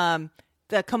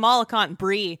 the Kamala Khan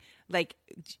Brie, like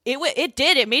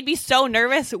it made me so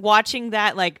nervous watching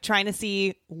that, like trying to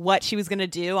see what she was going to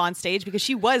do on stage, because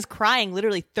she was crying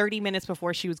literally 30 minutes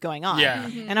before she was going on. Yeah.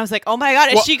 And I was like, oh my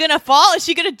God, is she going to fall? Is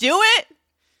she going to do it?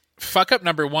 Fuck up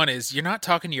number one is you're not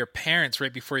talking to your parents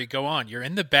right before you go on. You're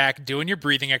in the back doing your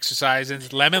breathing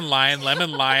exercises, lemon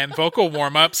lion, vocal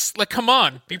warm-ups. Like, come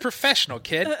on, be professional,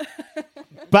 kid.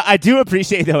 But I do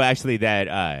appreciate, though, actually,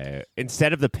 that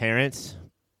instead of the parents,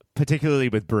 particularly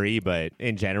with Brie, but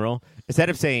in general,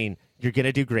 instead of saying, you're going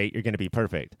to do great, you're going to be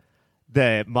perfect,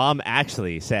 the mom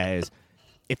actually says,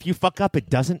 if you fuck up,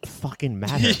 it doesn't fucking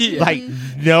matter. Yeah. Like,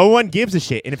 no one gives a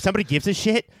shit. And if somebody gives a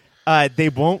shit, they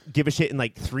won't give a shit in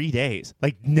like 3 days.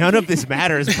 Like, none of this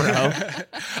matters, bro.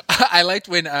 I liked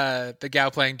when the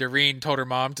gal playing Doreen told her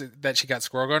mom that she got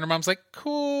Squirrel Girl, and her mom's like,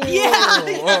 cool.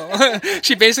 Yeah.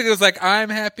 She basically was like, I'm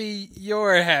happy,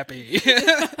 you're happy.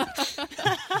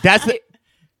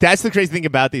 That's the crazy thing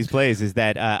about these plays is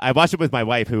that I watched it with my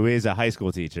wife, who is a high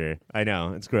school teacher. I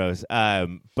know, it's gross.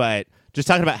 But just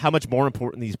talking about how much more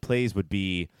important these plays would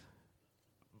be,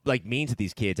 like, mean to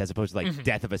these kids, as opposed to like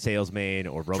Death of a Salesman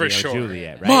or Romeo and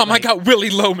Juliet, right? Mom, like, I got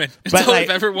Willie Loman. It's all I've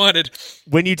ever wanted.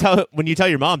 When you tell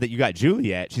your mom that you got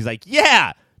Juliet, she's like,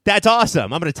 yeah, that's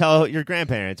awesome. I'm going to tell your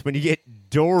grandparents. When you get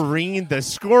Doreen the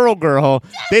Squirrel Girl,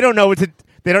 they don't know what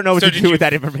to do with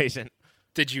that information.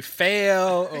 Did you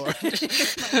fail? Or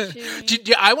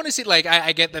I want to see, like,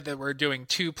 I get that we're doing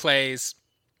 2 plays,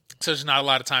 so there's not a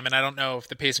lot of time, and I don't know if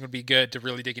the pacing would be good to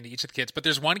really dig into each of the kids. But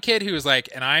there's one kid who was like,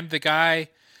 and I'm the guy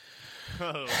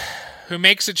who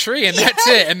makes a tree, and that's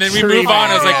it. And then we move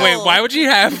on. I was like, wait, why would you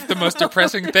have the most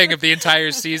depressing thing of the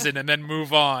entire season and then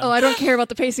move on? Oh, I don't care about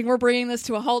the pacing. We're bringing this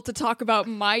to a halt to talk about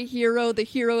my hero, the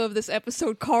hero of this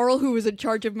episode, Carl, who was in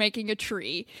charge of making a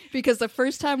tree. Because the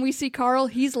first time we see Carl,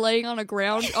 he's laying on the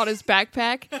ground on his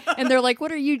backpack, and they're like,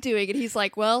 what are you doing? And he's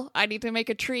like, well, I need to make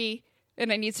a tree. And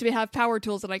it needs to have power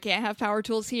tools, and I can't have power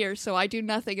tools here, so I do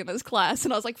nothing in this class.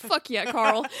 And I was like, fuck yeah,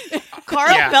 Carl. Carl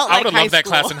felt like I would have loved that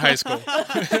class in high school.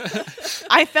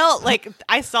 I felt like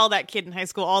I saw that kid in high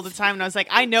school all the time, and I was like,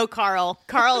 I know Carl.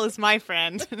 Carl is my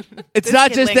friend. It's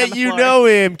not just that you know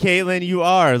him, Katelynn. You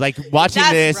are. Like, watching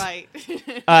this. That's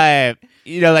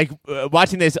right.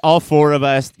 Watching this, all 4 of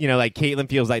us, like, Katelynn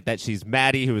feels like that she's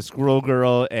Maddie, who is Squirrel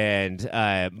Girl, and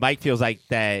Mike feels like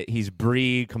that he's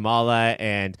Brie, Kamala,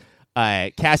 and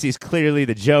Cassie's clearly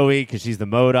the Joey because she's the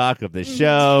MODOK of the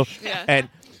show. Yeah. And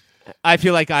I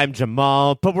feel like I'm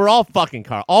Jamal, but we're all fucking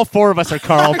Carl. All 4 of us are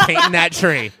Carl painting that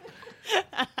tree.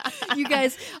 You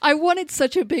guys, I wanted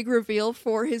such a big reveal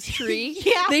for his tree.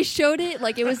 Yeah. They showed it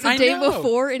like it was the day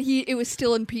before, and it was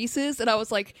still in pieces. And I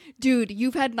was like, dude,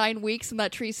 you've had 9 weeks and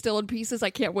that tree's still in pieces.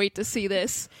 I can't wait to see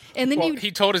this. And then he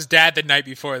told his dad the night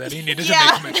before that he needed to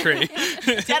make him a tree.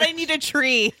 Dad, I need a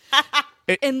tree.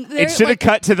 It should have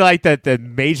cut to the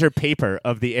major paper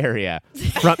of the area.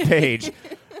 Front page.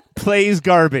 Plays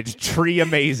garbage. Tree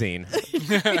amazing.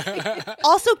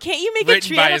 Also, can't you make a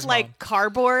tree out of like mom.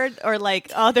 cardboard or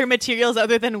like other materials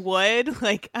other than wood?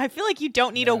 Like, I feel like you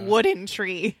don't need a wooden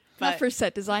tree. Not for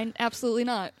set design. Absolutely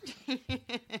not.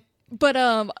 But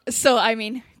so I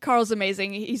mean, Carl's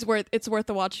amazing. It's worth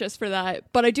the watch just for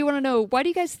that. But I do want to know, why do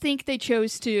you guys think they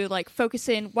chose to like focus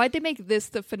in? Why'd they make this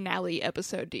the finale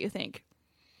episode, do you think?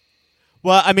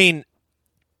 Well, I mean,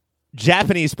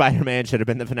 Japanese Spider-Man should have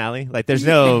been the finale. Like, there's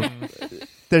no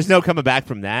coming back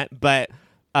from that. But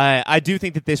I do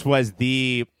think that this was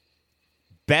the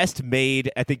best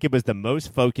made. I think it was the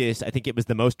most focused. I think it was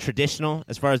the most traditional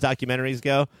as far as documentaries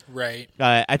go. Right.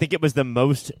 I think it was the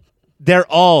most. They're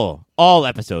all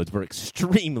episodes were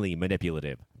extremely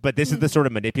manipulative, but this is the sort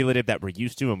of manipulative that we're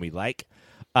used to and we like.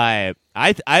 I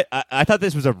thought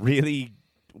this was a really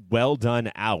well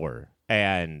done hour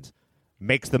and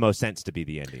makes the most sense to be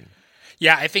the ending.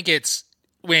 Yeah, I think it's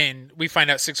when we find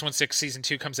out 616 season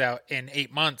 2 comes out in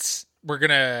 8 months, we're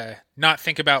going to not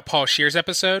think about Paul Scheer's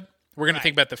episode. We're going to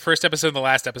think about the first episode and the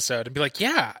last episode and be like,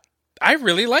 yeah, I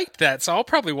really liked that, so I'll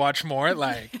probably watch more.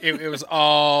 Like, it was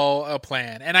all a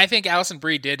plan. And I think Alison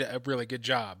Brie did a really good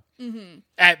job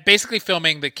at basically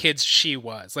filming the kids she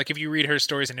was. Like, if you read her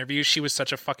stories and interviews, she was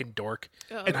such a fucking dork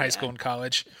in high school and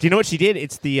college. Do you know what she did?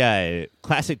 It's the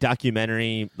classic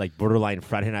documentary, like, borderline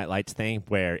Friday Night Lights thing,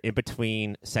 where in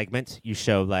between segments, you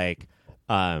show, like,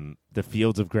 the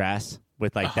fields of grass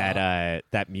with, like,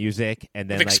 that music. And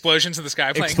then, with explosions in the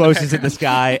sky playing. Explosions in the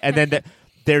sky. And then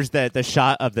there's the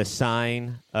shot of the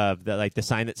sign of the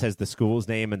sign that says the school's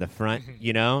name in the front,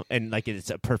 and like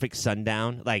it's a perfect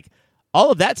sundown. Like, all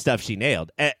of that stuff she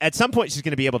nailed. At some point, she's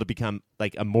going to be able to become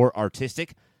like a more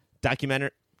artistic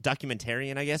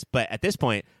documentarian, I guess. But at this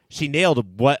point, she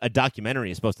nailed what a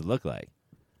documentary is supposed to look like.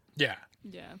 Yeah.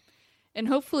 Yeah. And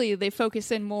hopefully they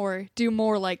focus in more, do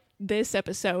more like this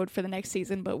episode for the next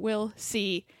season, but we'll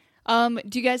see. Do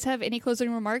you guys have any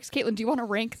closing remarks? Katelynn, do you want to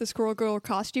rank the Squirrel Girl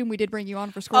costume? We did bring you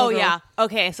on for Squirrel Girl. Oh, yeah.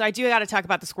 Okay, so I do got to talk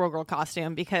about the Squirrel Girl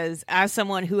costume because as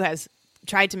someone who has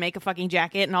tried to make a fucking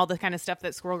jacket and all the kind of stuff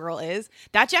that Squirrel Girl is,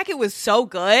 that jacket was so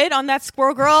good on that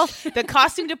Squirrel Girl. The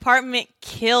costume department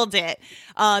killed it.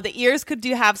 The ears could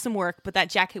have some work, but that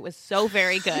jacket was so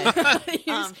very good.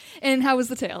 And how was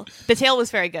the tail? The tail was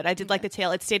very good. I did like the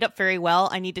tail. It stayed up very well.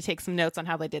 I need to take some notes on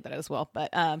how they did that as well.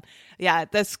 But yeah,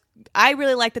 I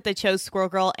really like that they chose Squirrel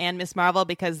Girl and Miss Marvel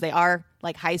because they are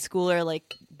like high schooler,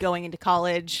 like going into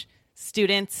college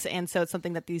students. And so it's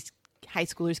something that these high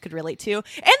schoolers could relate to. And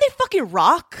they fucking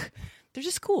rock. They're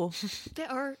just cool.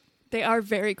 They are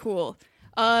very cool.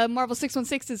 Marvel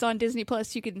 616 is on Disney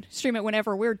Plus. You can stream it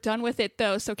whenever. We're done with it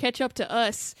though, so catch up to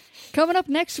us. Coming up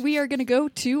next, we are going to go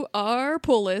to our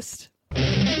pull list.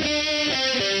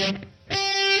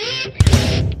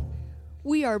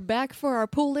 We are back for our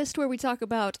pull list where we talk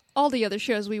about all the other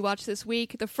shows we watched this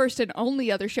week. The first and only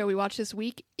other show we watched this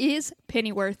week is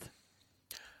Pennyworth.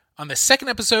 On the second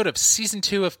episode of Season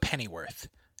 2 of Pennyworth,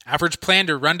 Alfred's plan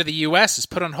to run to the U.S. is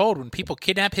put on hold when people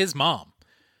kidnap his mom.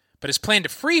 But his plan to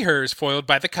free her is foiled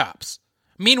by the cops.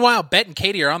 Meanwhile, Bet and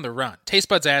Katie are on the run. Taste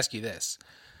buds ask you this.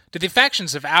 Do the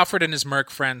factions of Alfred and his merc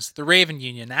friends, the Raven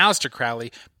Union, Aleister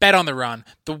Crowley, Bet on the Run,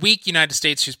 the weak United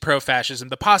States who's pro-fascism,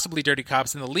 the possibly dirty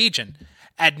cops, and the Legion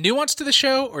add nuance to the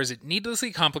show, or is it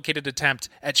needlessly complicated attempt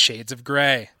at shades of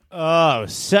gray? Oh,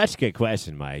 such a good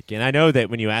question, Mike. And I know that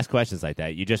when you ask questions like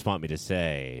that, you just want me to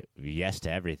say yes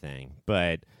to everything.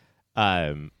 But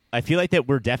I feel like that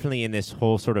we're definitely in this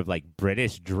whole sort of like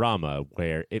British drama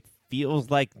where it feels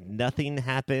like nothing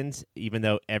happens, even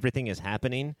though everything is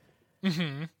happening.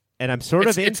 Mm-hmm. And I'm sort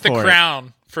of in it's for the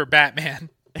crown for Batman.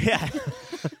 Yeah.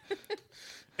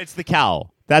 It's the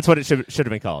cowl. That's what it should have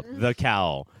been called. The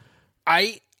cowl.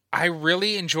 I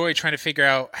really enjoy trying to figure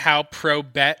out how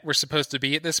pro-Bet we're supposed to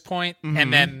be at this point. Mm-hmm.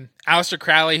 And then Aleister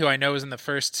Crowley, who I know is in the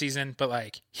first season, but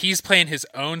like he's playing his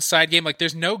own side game. Like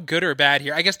there's no good or bad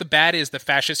here. I guess the bad is the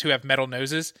fascists who have metal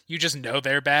noses. You just know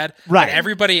they're bad. Right. But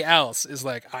everybody else is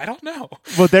like, I don't know.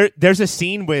 Well, there's a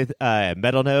scene with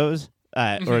Metal Nose,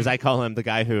 or as I call him, the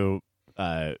guy who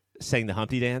sang the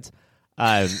Humpty Dance,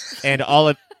 and all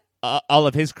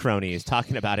of his cronies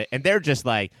talking about it. And they're just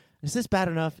like, is this bad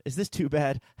enough? Is this too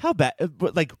bad? How bad?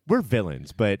 Like, we're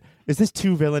villains, but is this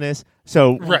too villainous?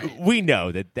 So we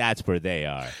know that that's where they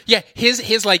are. Yeah,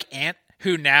 his like aunt,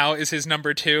 who now is his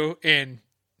number 2 in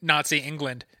Nazi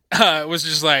England, was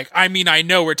just like, I mean, I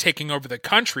know we're taking over the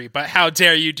country, but how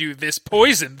dare you do this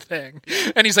poison thing?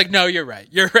 And he's like, no, you're right.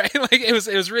 Like it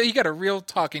was really, he got a real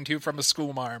talking to from a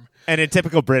school marm. And in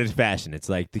typical British fashion, it's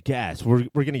like the gas. We're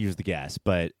going to use the gas,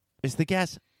 but is the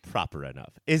gas proper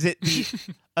enough? Is it the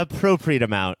appropriate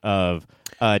amount of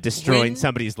destroying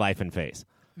somebody's life and face?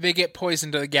 They get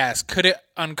poisoned to the gas. Could it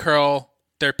uncurl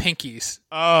their pinkies?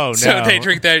 Oh, no. So they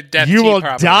drink their death tea You will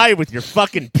properly. die with your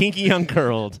fucking pinky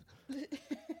uncurled.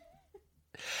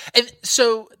 And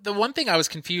so the one thing I was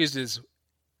confused is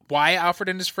why Alfred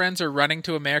and his friends are running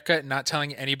to America and not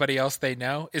telling anybody else they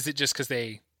know. Is it just because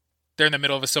they're in the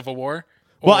middle of a civil war?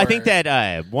 Well, I think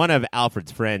that one of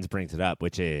Alfred's friends brings it up,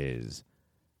 which is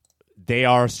they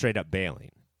are straight up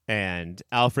bailing. And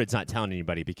Alfred's not telling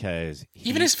anybody because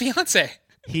even his fiance.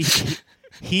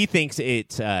 He thinks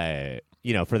it's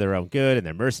for their own good and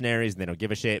they're mercenaries and they don't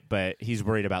give a shit, but he's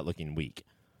worried about looking weak.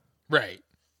 Right.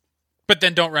 But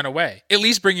then don't run away. At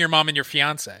least bring your mom and your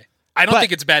fiance. I don't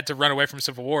think it's bad to run away from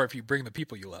civil war if you bring the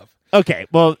people you love. Okay,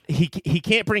 well, he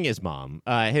can't bring his mom.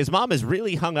 His mom is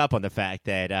really hung up on the fact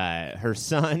that her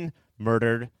son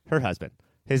murdered her husband,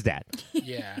 his dad.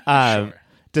 Yeah, sure.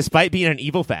 Despite being an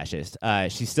evil fascist,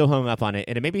 she's still hung up on it.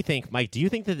 And it made me think, Mike, do you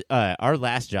think that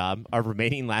our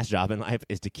remaining last job in life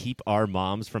is to keep our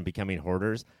moms from becoming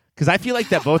hoarders? Because I feel like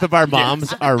that both of our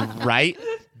moms are right.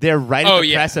 They're right at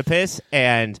the precipice,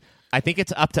 and I think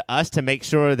it's up to us to make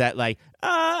sure that, like,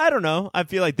 I don't know. I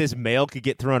feel like this mail could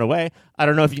get thrown away. I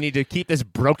don't know if you need to keep this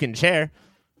broken chair.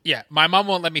 Yeah, my mom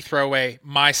won't let me throw away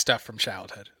my stuff from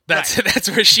childhood. That's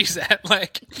where she's at.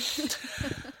 Like,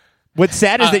 what's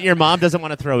sad is that your mom doesn't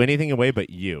want to throw anything away but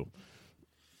you.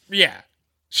 Yeah,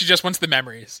 she just wants the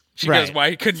memories. She goes,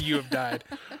 "Why couldn't you have died?"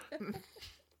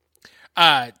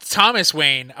 Thomas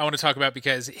Wayne, I want to talk about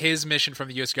because his mission from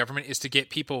the U.S. government is to get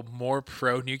people more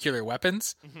pro-nuclear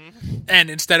weapons. Mm-hmm. And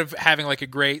instead of having like a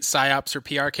great PSYOPs or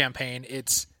PR campaign,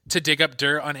 it's to dig up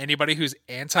dirt on anybody who's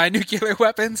anti-nuclear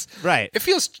weapons. Right. It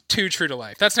feels too true to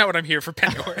life. That's not what I'm here for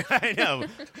Pennyworth. I know.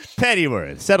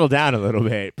 Pennyworth, settle down a little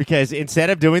bit, because instead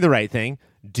of doing the right thing,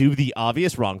 do the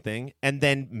obvious wrong thing and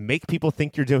then make people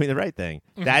think you're doing the right thing.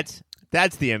 Mm-hmm.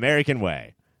 That's the American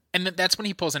way. And that's when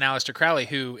he pulls an Aleister Crowley,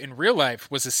 who in real life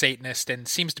was a Satanist and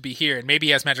seems to be here, and maybe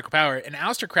he has magical power. And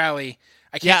Aleister Crowley,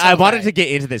 I wanted to get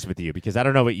into this with you because I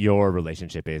don't know what your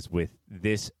relationship is with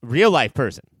this real life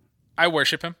person. I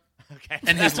worship him. Okay,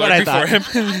 and he's Lord before him.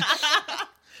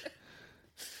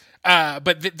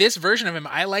 But this version of him,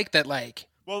 I like that. Like,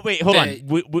 well, wait, hold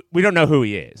on. We don't know who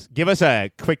he is. Give us a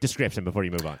quick description before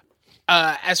you move on.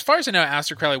 As far as I know,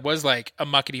 Aleister Crowley was like a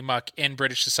muckety muck in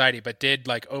British society, but did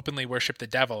like openly worship the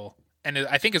devil, and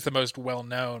I think is the most well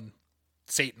known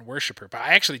Satan worshiper. But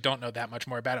I actually don't know that much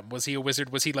more about him. Was he a wizard?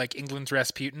 Was he like England's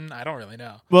Rasputin? I don't really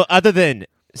know. Well, other than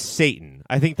Satan,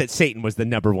 I think that Satan was the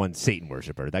number one Satan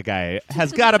worshiper. That guy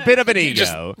has got a bit of an ego. He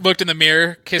just looked in the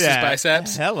mirror, kissed his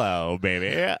biceps. Hello,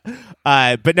 baby.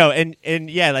 But no, and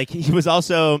yeah, like he was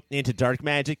also into dark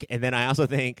magic, and then I also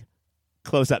think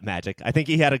close-up magic. I think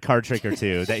he had a card trick or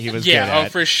two that he was good at. Oh,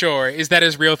 for sure. Is that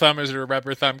his real thumb or is it a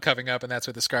rubber thumb covering up, and that's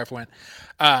where the scarf went?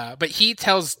 But he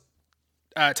tells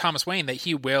Thomas Wayne that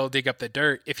he will dig up the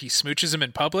dirt if he smooches him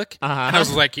in public. And I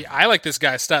was like, I like this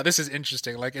guy's stuff. This is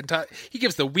interesting. Like, he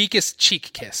gives the weakest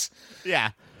cheek kiss. Yeah.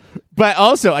 But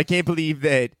also, I can't believe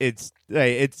that it's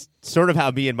sort of how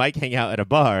me and Mike hang out at a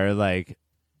bar. Like,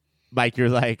 Mike, you're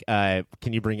like, can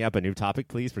you bring up a new topic,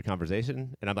 please, for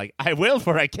conversation? And I'm like, I will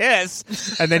for a kiss.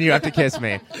 And then you have to kiss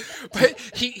me. But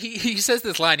he says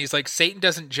this line. He's like, Satan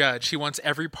doesn't judge. He wants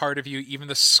every part of you, even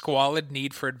the squalid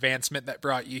need for advancement that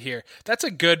brought you here. That's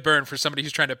a good burn for somebody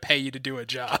who's trying to pay you to do a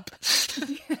job.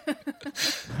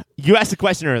 You asked a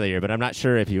question earlier, but I'm not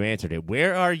sure if you answered it.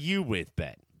 Where are you with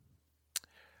Bet?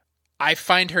 I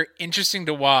find her interesting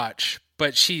to watch,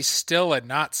 but she's still a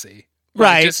Nazi.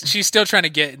 Right. She's still trying to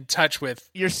get in touch with.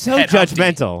 You're so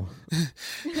judgmental.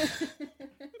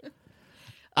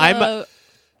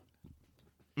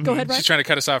 Go ahead, Ryan. She's trying to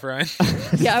cut us off, Ryan.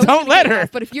 Yeah, don't let her.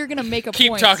 But if you're going to make a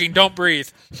keep point. talking, don't breathe.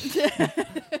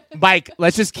 Mike,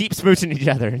 let's just keep smooching each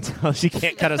other until she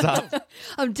can't cut us off.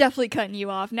 I'm definitely cutting you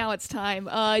off. Now it's time.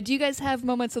 Do you guys have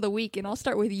moments of the week? And I'll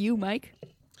start with you, Mike.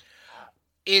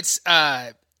 It's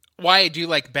why I do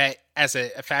like Bet as a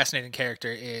fascinating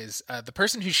character is the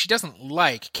person who she doesn't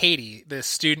like, Katie, the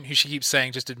student who she keeps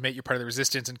saying, just admit you're part of the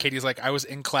resistance. And Katie's like, I was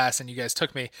in class and you guys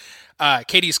took me.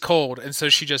 Katie's cold. And so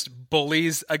she just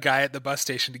bullies a guy at the bus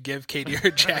station to give Katie her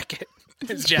jacket,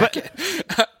 his jacket.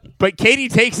 But Katie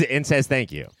takes it and says,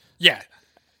 thank you. Yeah.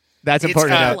 That's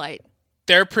important to know.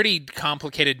 They're a pretty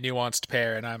complicated, nuanced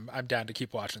pair, and I'm down to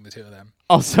keep watching the two of them.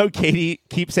 Also, Katie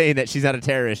keeps saying that she's not a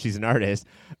terrorist, she's an artist.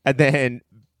 And then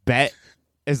Bet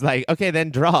is like, okay, then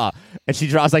draw. And she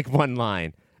draws like one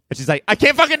line. And she's like, I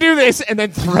can't fucking do this. And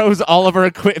then throws all of her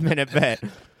equipment at Bet.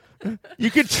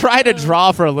 You could try to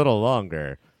draw for a little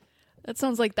longer. That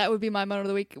sounds like that would be my moment of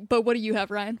the week. But what do you have,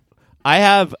 Ryan? I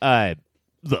have,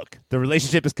 look, the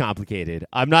relationship is complicated.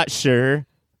 I'm not sure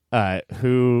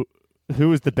who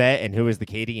is the Bet and who is the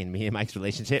Katie in me and Mike's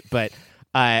relationship. But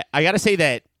I got to say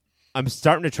that I'm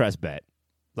starting to trust Bet.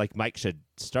 Like Mike should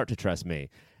start to trust me.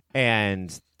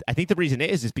 And I think the reason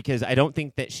is because I don't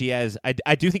think that she has...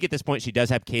 I do think at this point she does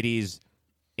have Katie's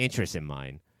interest in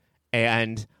mind.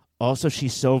 And also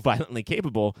she's so violently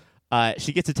capable.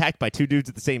 She gets attacked by two dudes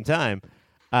at the same time.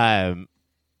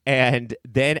 And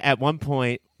then at one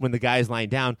point, when the guy's lying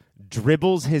down,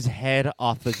 dribbles his head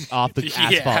off the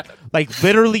asphalt. Like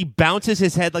literally bounces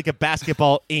his head like a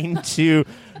basketball into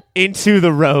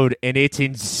the road. And it's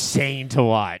insane to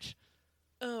watch.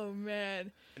 Oh,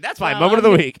 man. That's my moment of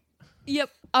the week. Yep.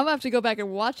 I'm going to have to go back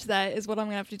and watch that is what I'm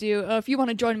going to have to do. If you want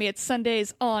to join me, it's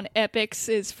Sundays on Epix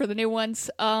is for the new ones.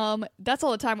 That's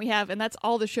all the time we have, and that's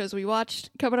all the shows we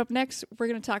watched. Coming up next, we're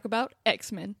going to talk about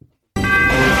X-Men.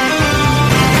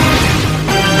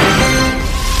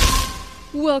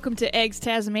 Welcome to Eggs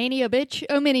Tasmania, bitch,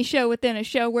 a mini show within a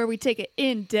show where we take an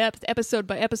in-depth,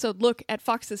 episode-by-episode look at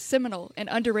Fox's seminal and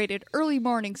underrated early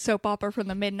morning soap opera from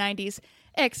the mid-90s,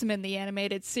 X-Men the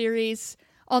Animated Series.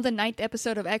 On the 9th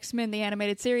episode of X-Men the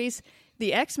Animated Series,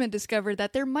 the X-Men discovered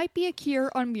that there might be a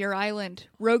cure on Muir Island.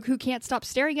 Rogue, who can't stop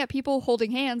staring at people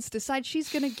holding hands, decides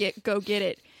she's gonna go get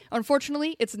it.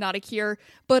 Unfortunately, it's not a cure,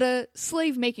 but a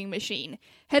slave-making machine,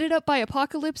 headed up by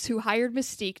Apocalypse, who hired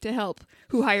Mystique to help,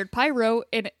 who hired Pyro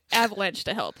and Avalanche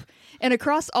to help. And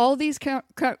across all these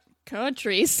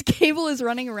countries, Cable is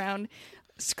running around,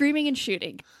 screaming and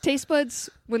shooting. Taste buds,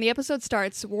 when the episode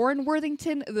starts, Warren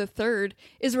Worthington III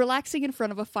is relaxing in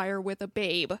front of a fire with a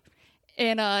babe.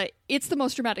 And it's the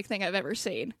most dramatic thing I've ever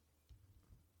seen.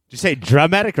 Did you say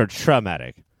dramatic or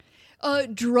traumatic?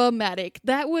 Dramatic.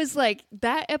 That was like,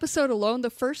 that episode alone, the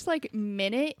first like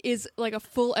minute is like a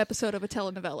full episode of a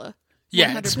telenovela.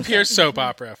 Yeah, it's pure soap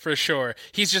opera, for sure.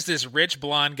 He's just this rich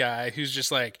blonde guy who's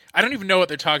just like, I don't even know what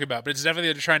they're talking about, but it's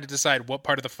definitely they're trying to decide what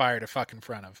part of the fire to fuck in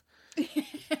front of.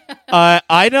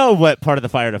 I know what part of the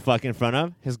fire to fuck in front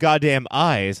of. His goddamn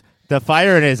eyes. The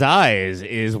fire in his eyes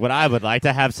is what I would like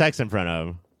to have sex in front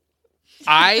of.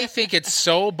 I think it's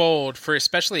so bold for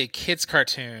especially a kid's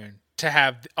cartoon to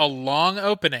have a long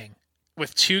opening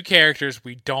with two characters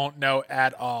we don't know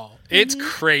at all. It's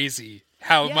crazy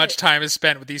how much time is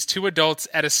spent with these two adults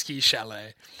at a ski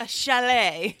chalet. A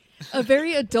chalet. A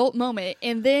very adult moment.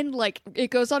 And then, like,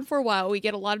 it goes on for a while. We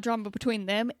get a lot of drama between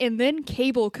them. And then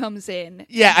Cable comes in.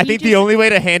 Yeah, I think the only way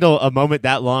to handle a moment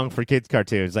that long for kids'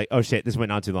 cartoons, like, oh shit, this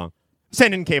went on too long.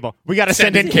 Send in Cable. We got to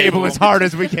send in Cable as hard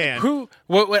as we can.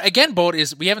 What again, bold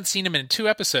is we haven't seen him in 2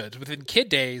 episodes. Within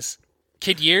kid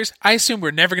years, I assume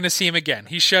we're never going to see him again.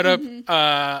 He showed up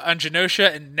on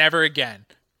Genosha and never again.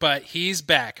 But he's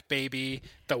back, baby.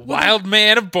 The wild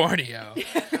man of Borneo.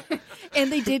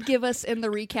 And they did give us in the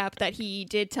recap that he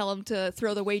did tell him to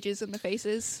throw the wages in the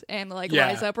faces and, like,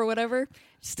 rise up or whatever.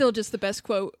 Still just the best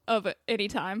quote of any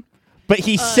time. But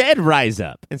he said rise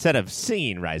up instead of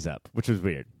singing rise up, which was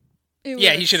weird.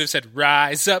 He should have said,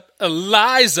 rise up,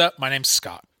 Eliza. My name's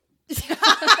Scott.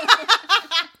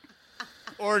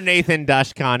 Or Nathan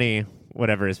Dashkani,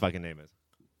 whatever his fucking name is.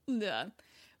 Yeah.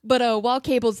 But while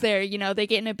Cable's there, you know, they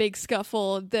get in a big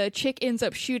scuffle. The chick ends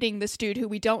up shooting this dude who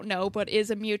we don't know, but is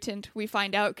a mutant. We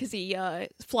find out because he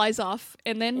flies off.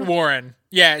 And then... Warren.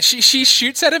 Yeah, she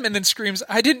shoots at him and then screams,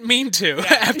 I didn't mean to,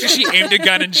 after she aimed a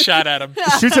gun and shot at him.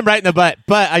 Shoots him right in the butt.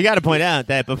 But I got to point out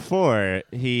that before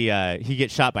he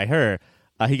gets shot by her,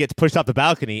 he gets pushed off the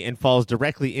balcony and falls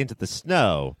directly into the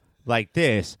snow like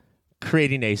this,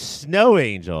 creating a snow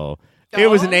angel.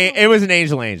 It was an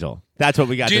angel. That's what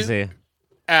we got to see.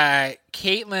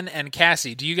 Katelynn and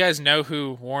Cassie, do you guys know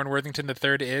who Warren Worthington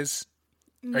III is?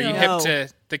 No. Are you hip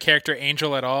to the character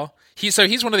Angel at all? He's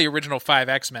one of the original 5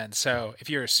 X-Men, so if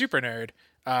you're a super nerd,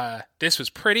 this was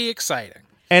pretty exciting.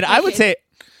 And I would say,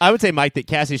 Mike, that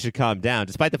Cassie should calm down.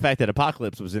 Despite the fact that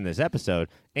Apocalypse was in this episode,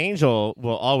 Angel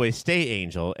will always stay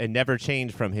Angel and never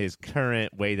change from his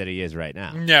current way that he is right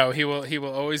now. No, he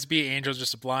will always be Angel,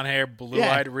 just a blonde-haired,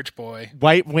 blue-eyed rich boy.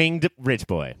 White-winged rich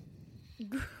boy.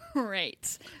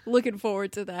 Great. Looking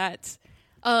forward to that.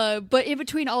 But in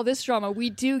between all this drama,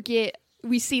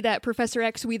 we see that Professor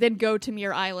X, we then go to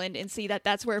Muir Island and see that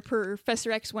that's where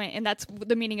Professor X went, and that's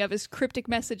the meaning of his cryptic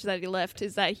message that he left,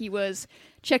 is that he was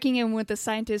checking in with the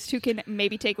scientist who can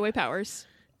maybe take away powers.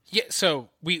 Yeah, so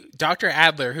Dr.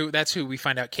 Adler, that's who we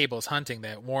find out Cable's hunting,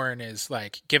 that Warren is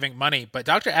like giving money, but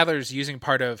Dr. Adler is using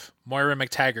part of Moira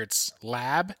McTaggart's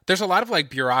lab. There's a lot of like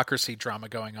bureaucracy drama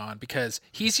going on because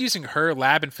he's using her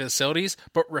lab and facilities,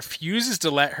 but refuses to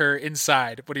let her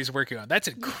inside what he's working on. That's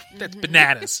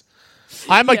bananas.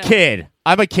 I'm a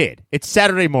kid. It's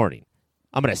Saturday morning.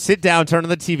 I'm going to sit down, turn on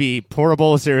the TV, pour a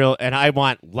bowl of cereal, and I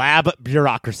want lab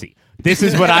bureaucracy. This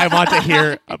is what I want to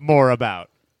hear more about.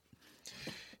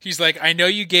 He's like, I know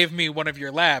you gave me one of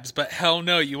your labs, but hell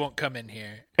no, you won't come in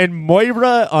here. And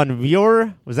Moira on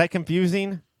Muir, was that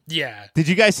confusing? Yeah. Did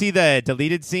you guys see the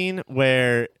deleted scene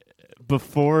where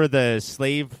before the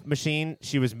slave machine,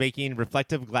 she was making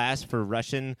reflective glass for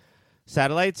Russian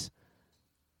satellites?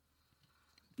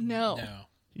 No.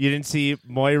 You didn't see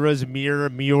Moira's Muir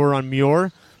on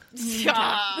Muir?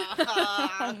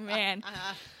 Oh, man.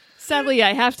 Sadly,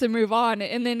 I have to move on,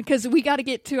 and then because we got to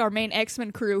get to our main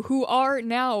X-Men crew, who are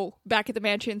now back at the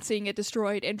mansion, seeing it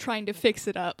destroyed and trying to fix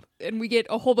it up, and we get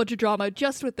a whole bunch of drama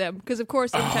just with them. Because of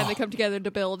course, every time they come together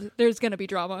to build, there's going to be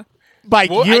drama.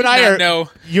 Mike,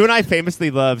 you and I famously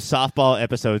love softball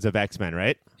episodes of X-Men,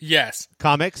 right? Yes.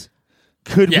 Comics.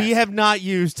 Could we have not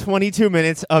used 22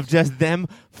 minutes of just them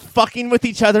fucking with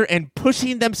each other and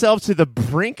pushing themselves to the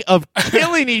brink of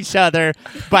killing each other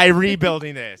by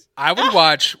rebuilding this? I would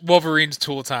watch Wolverine's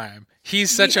Tool Time. He's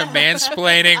such a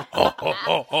mansplaining.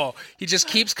 He just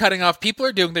keeps cutting off. People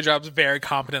are doing their jobs very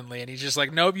competently, and he's just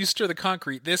like, nope, you stir the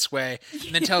concrete this way.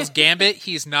 And then tells Gambit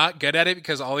he's not good at it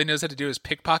because all he knows how to do is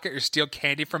pickpocket or steal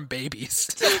candy from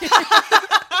babies.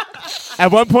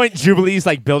 At one point, Jubilee's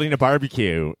like building a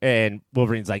barbecue, and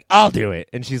Wolverine's like, I'll do it.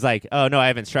 And she's like, oh, no, I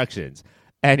have instructions.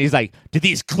 And he's like, do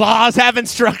these claws have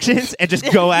instructions? And just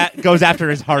goes after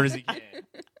as hard as he can.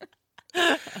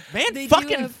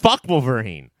 Man, fuck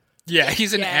Wolverine. Yeah,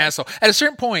 he's an asshole. At a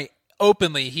certain point,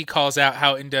 openly, he calls out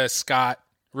how into Scott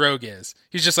Rogue is.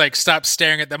 He's just like, stop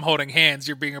staring at them holding hands.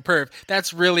 You're being a perv.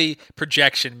 That's really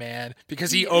projection, man,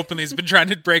 because he openly has been trying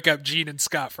to break up Jean and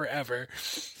Scott forever.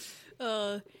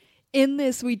 In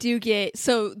this, we do get,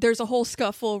 so there's a whole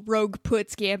scuffle. Rogue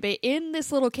puts Gambit in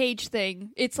this little cage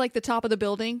thing. It's like the top of the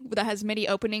building that has many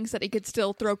openings that he could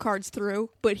still throw cards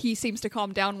through, but he seems to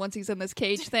calm down once he's in this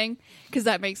cage thing, because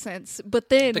that makes sense. But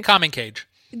then... The calming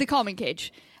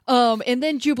cage. And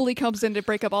then Jubilee comes in to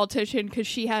break up all tension because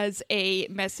she has a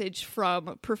message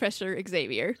from Professor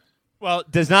Xavier. Well,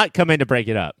 does not come in to break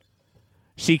it up.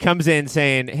 She comes in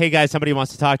saying, hey guys, somebody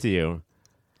wants to talk to you.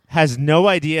 Has no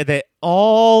idea that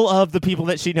all of the people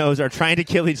that she knows are trying to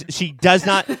kill each. She does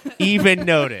not even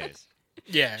notice.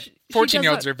 Yeah.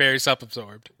 14-year-olds are very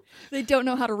self-absorbed. They don't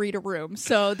know how to read a room,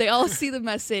 so they all see the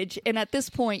message. And at this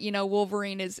point,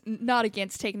 Wolverine is not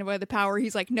against taking away the power.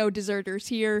 He's like, no deserters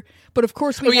here. But of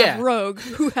course, we have Rogue,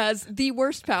 who has the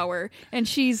worst power, and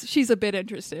she's a bit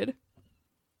interested.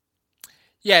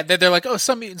 Yeah, they're like, oh,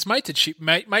 some mutants might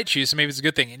choose, so maybe it's a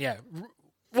good thing. And yeah,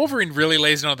 Wolverine really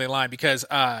lays it on the line because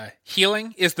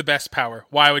healing is the best power.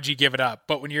 Why would you give it up?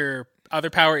 But when your other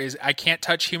power is I can't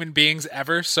touch human beings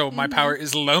ever, so my power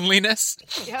is loneliness.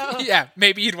 Yeah,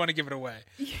 maybe you'd want to give it away.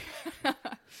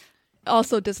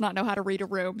 Also does not know how to read a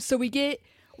room. So we get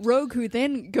Rogue, who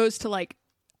then goes to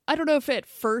I don't know if at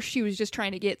first she was just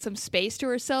trying to get some space to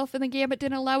herself and the Gambit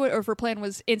didn't allow it, or if her plan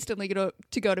was instantly to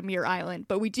go to Muir Island.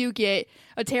 But we do get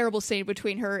a terrible scene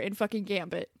between her and fucking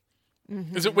Gambit.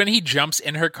 Mm-hmm. Is it when he jumps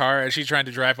in her car as she's trying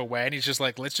to drive away and he's just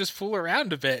like, let's just fool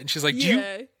around a bit? And she's like,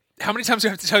 how many times do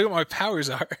I have to tell you what my powers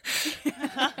are?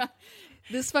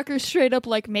 This fucker's straight up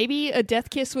like, maybe a death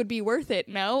kiss would be worth it,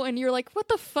 no? And you're like, what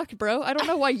the fuck, bro? I don't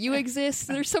know why you exist.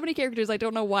 There's so many characters I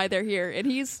don't know why they're here. And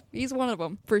he's one of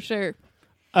them, for sure.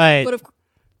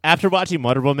 After watching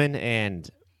Wonder Woman and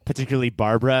particularly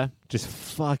Barbara, just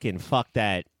fucking fuck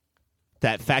that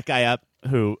fat guy up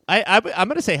who I'm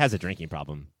going to say has a drinking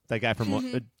problem. That guy from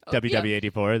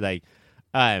WW84,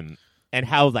 and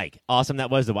how awesome that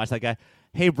was to watch that guy.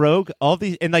 Hey, Rogue, all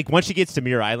these, and once she gets to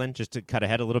Muir Island, just to cut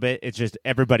ahead a little bit, it's just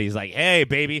everybody's like, hey,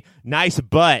 baby, nice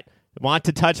butt. Want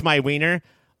to touch my wiener?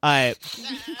 Hey,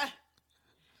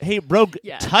 Rogue,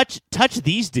 touch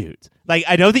these dudes.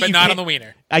 I know that but you not can't, on the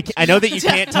wiener. I know that you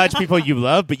can't touch people you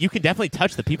love, but you can definitely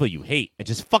touch the people you hate and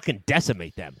just fucking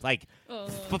decimate them.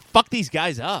 Fuck these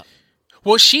guys up.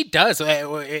 Well, she does.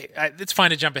 It's fine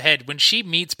to jump ahead. When she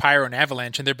meets Pyro and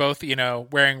Avalanche, and they're both,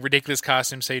 wearing ridiculous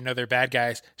costumes, so they're bad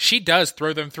guys, she does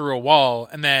throw them through a wall,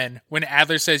 and then when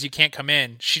Adler says you can't come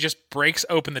in, she just breaks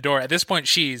open the door. At this point,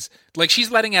 she's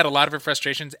letting out a lot of her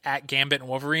frustrations at Gambit and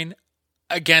Wolverine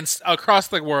across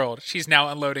the world. She's now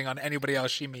unloading on anybody else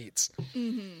she meets.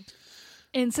 Mm-hmm.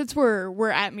 And since we're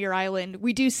at Muir Island,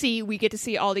 we get to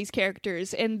see all these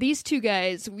characters. And these two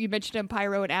guys, we mentioned them,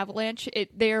 Pyro and Avalanche,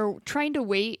 they're trying to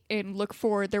wait and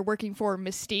they're working for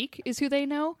Mystique is who they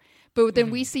know. But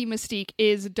then we see Mystique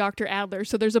is Dr. Adler.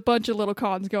 So there's a bunch of little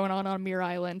cons going on Muir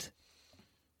Island.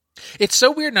 It's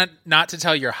so weird not to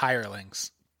tell your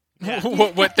hirelings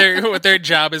what their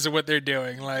job is and what they're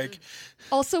doing.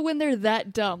 Also, when they're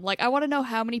that dumb, I want to know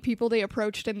how many people they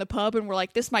approached in the pub and were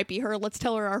like, this might be her, let's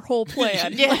tell her our whole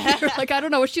plan. I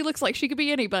don't know what she looks like. She could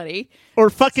be anybody. Or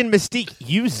fucking Mystique,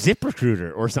 use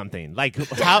ZipRecruiter or something.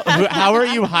 How are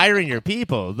you hiring your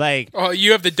people? Oh,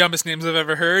 you have the dumbest names I've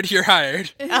ever heard. You're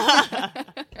hired.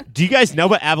 Do you guys know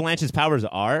what Avalanche's powers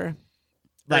are?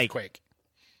 Earthquake.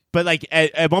 But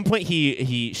at one point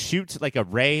he shoots a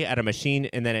ray at a machine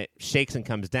and then it shakes and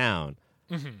comes down.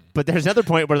 Mm-hmm. But there's another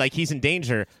point where he's in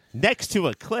danger next to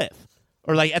a cliff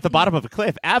or at the bottom of a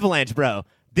cliff. Avalanche, bro,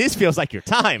 this feels like your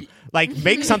time.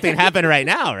 Make something happen right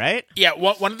now, right? Yeah,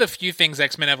 one of the few things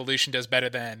X-Men Evolution does better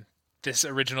than this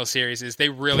original series is they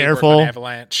really Careful. work on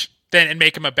Avalanche and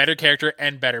make him a better character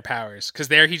and better powers. Because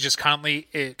there he just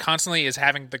constantly is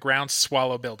having the ground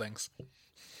swallow buildings.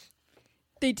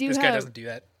 This guy doesn't do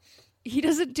that. He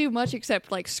doesn't do much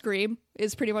except scream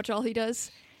is pretty much all he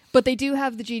does. But they do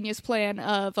have the genius plan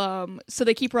of, so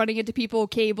they keep running into people,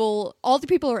 Cable, all the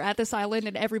people are at this island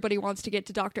and everybody wants to get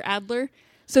to Dr. Adler.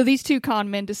 So these two con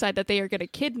men decide that they are going to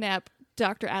kidnap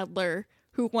Dr. Adler,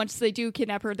 who once they do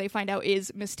kidnap her, they find out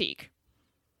is Mystique.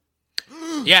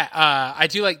 Yeah, I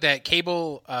do like that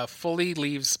Cable fully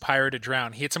leaves Pyro to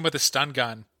drown. He hits him with a stun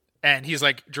gun. And he's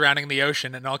drowning in the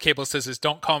ocean, and all Cable says is,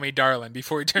 don't call me darling,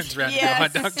 before he turns around to go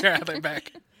hunt Dr. Adler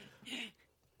back.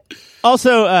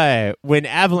 Also, when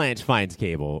Avalanche finds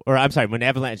when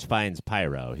Avalanche finds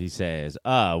Pyro, he says,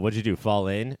 what'd you do, fall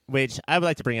in? Which I would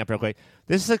like to bring up real quick.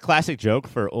 This is a classic joke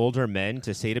for older men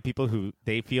to say to people who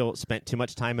they feel spent too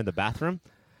much time in the bathroom.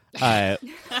 What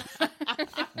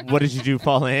did you do,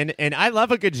 fall in? And I love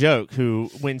a good joke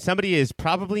when somebody is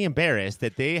probably embarrassed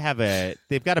that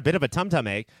they've got a bit of a tum-tum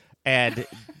ache, and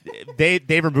they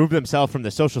removed themselves from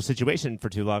the social situation for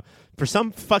too long. For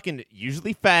some fucking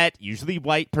usually fat, usually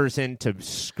white person to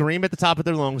scream at the top of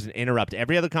their lungs and interrupt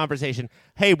every other conversation.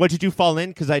 Hey, what did you fall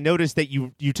in? Because I noticed that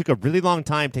you took a really long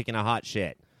time taking a hot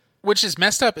shit. Which is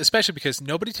messed up, especially because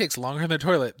nobody takes longer in the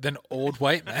toilet than old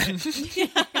white men.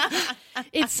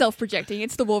 It's self-projecting.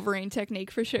 It's the Wolverine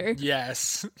technique for sure.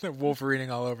 Yes, the Wolverining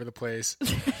all over the place.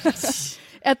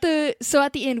 At the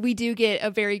end, we do get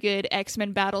a very good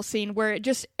X-Men battle scene where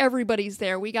just everybody's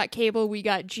there. We got Cable, we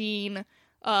got Jean,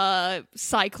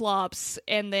 Cyclops,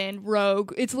 and then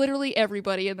Rogue. It's literally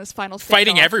everybody in this final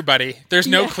fighting standoff. Everybody. There's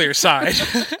no clear side.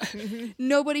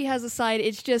 Nobody has a side.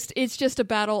 It's just a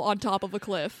battle on top of a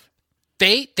cliff.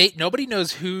 Nobody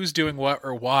knows who's doing what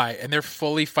or why, and they're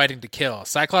fully fighting to kill.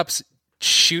 Cyclops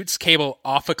shoots Cable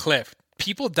off a cliff.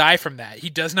 People die from that. He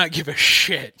does not give a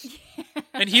shit.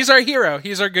 And he's our hero.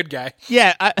 He's our good guy.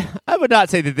 Yeah, I would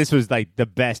not say that this was like the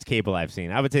best Cable I've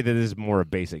seen. I would say that this is more a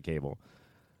basic Cable.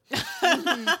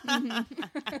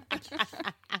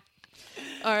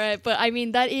 All right, but I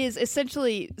mean that is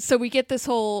essentially, so we get this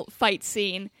whole fight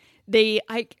scene. They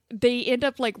end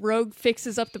up like Rogue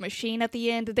fixes up the machine at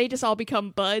the end. They just all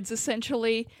become buds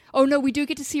essentially. Oh no, we do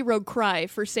get to see Rogue cry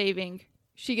for saving.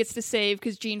 She gets to save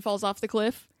because Jean falls off the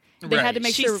cliff. They had to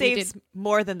make sure she saves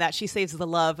more than that. She saves the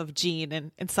love of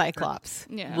Jean and Cyclops.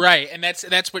 Yeah, right, and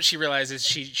that's what she realizes.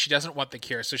 She doesn't want the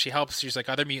cure, so she helps. She's like,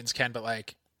 other mutants can, but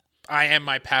like, I am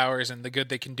my powers and the good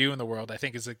they can do in the world, I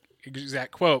think is the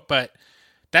exact quote. But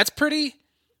that's pretty,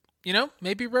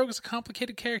 maybe Rogue is a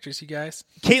complicated character, you guys.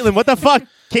 Katelynn, what the fuck?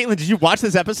 Katelynn, did you watch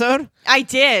this episode? I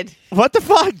did. What the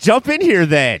fuck? Jump in here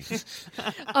then.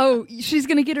 Oh, she's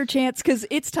going to get her chance because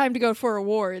it's time to go for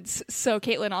awards. So,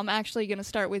 Katelynn, I'm actually going to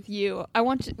start with you.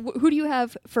 Who do you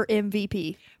have for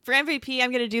MVP? For MVP,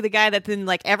 I'm going to do the guy that's in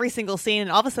like every single scene and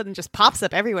all of a sudden just pops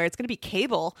up everywhere. It's going to be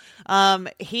Cable.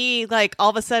 He like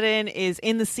all of a sudden is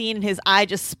in the scene and his eye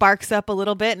just sparks up a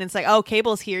little bit and it's like, oh,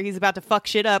 Cable's here. He's about to fuck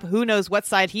shit up. Who knows what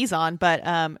side he's on? But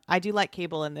I do like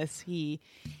Cable in this.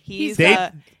 He's they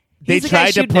he's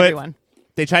tried to put everyone.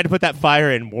 They tried to put that fire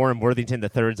in Warren Worthington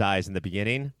III's eyes in the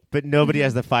beginning, but nobody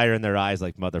has the fire in their eyes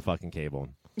like motherfucking Cable.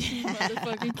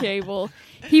 Motherfucking Cable.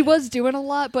 He was doing a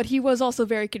lot, but he was also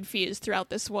very confused throughout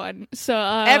this one. So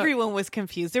everyone was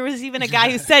confused. There was even a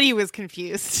guy who said he was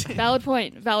confused. Valid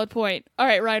point. All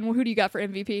right, Ryan, who do you got for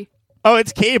MVP? Oh,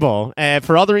 it's Cable,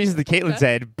 for all the reasons that Katelynn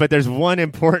said, but there's one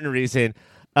important reason.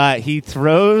 He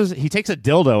takes a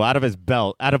dildo out of his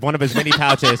belt, out of one of his mini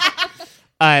pouches,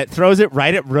 throws it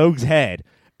right at Rogue's head,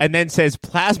 and then says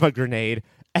plasma grenade,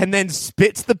 and then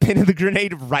spits the pin of the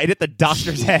grenade right at the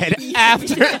doctor's head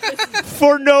after,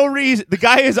 for no reason. The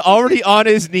guy is already on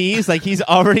his knees, like he's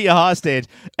already a hostage,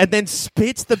 and then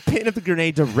spits the pin of the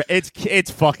grenade to it's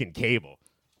fucking Cable.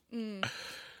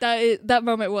 That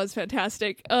moment was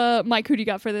fantastic. Mike, who do you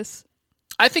got for this?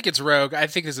 I think it's Rogue. I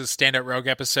think this is a standout Rogue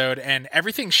episode, and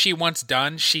everything she wants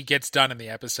done, she gets done in the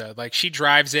episode. Like, she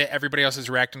drives it. Everybody else is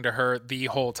reacting to her the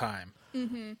whole time.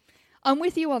 Mm-hmm. I'm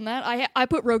with you on that. I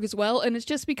put Rogue as well, and it's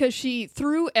just because she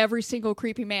threw every single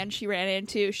creepy man she ran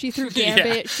into. She threw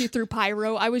Gambit. She threw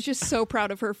Pyro. I was just so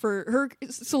proud of her for her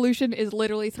solution is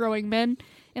literally throwing men,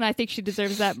 and I think she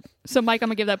deserves that. So, Mike, I'm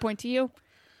going to give that point to you.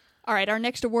 All right, our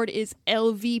next award is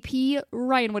LVP.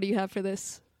 Ryan, what do you have for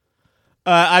this?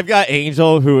 I've got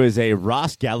Angel, who is a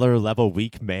Ross Geller level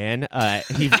weak man.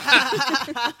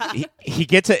 He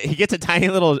gets a tiny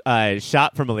little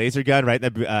shot from a laser gun right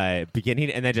in the beginning,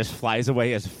 and then just flies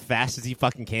away as fast as he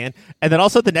fucking can. And then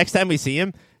also the next time we see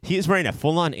him, he is wearing a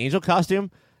full-on Angel costume,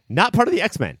 not part of the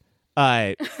X-Men.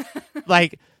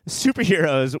 Like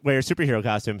superheroes wear superhero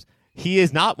costumes. He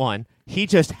is not one. He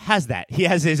just has that. He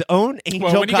has his own Angel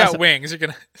costume. Well, when you got wings, you're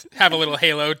going to have a little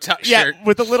Halo shirt. Yeah,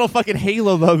 with the little fucking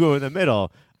Halo logo in the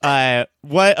middle.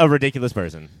 What a ridiculous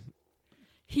person.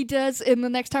 He does, and the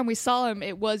next time we saw him,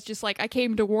 it was just like, I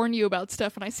came to warn you about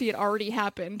stuff, and I see it already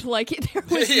happened. Like, there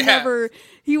was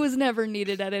he was never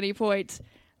needed at any point.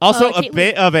 Also, a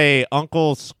bit of a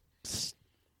uncle...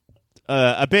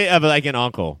 a bit of like an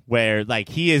uncle, where like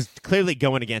he is clearly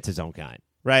going against his own kind,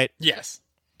 right? Yes.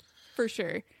 For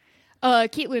sure.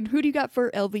 Katelynn, who do you got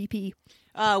for LVP?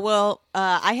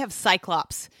 I have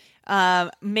Cyclops,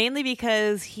 mainly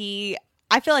because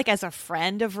I feel like as a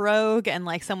friend of Rogue and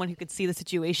like someone who could see the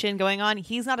situation going on,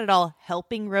 he's not at all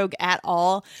helping Rogue at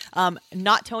all,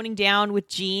 not toning down with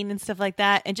Jean and stuff like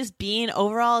that, and just being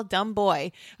overall a dumb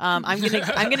boy. I'm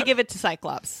gonna give it to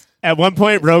Cyclops. At one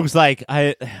point, Rogue's like,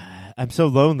 I'm so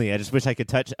lonely. I just wish I could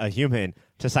touch a human.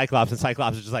 To Cyclops, and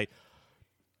Cyclops is just like,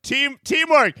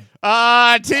 teamwork,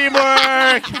 and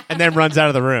then runs out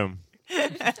of the room.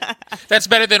 That's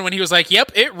better than when he was like,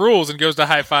 "Yep, it rules," and goes to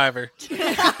high fiver.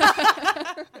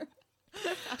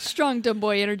 Strong dumb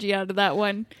boy energy out of that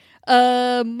one.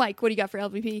 Mike, what do you got for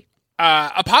LVP?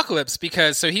 Apocalypse,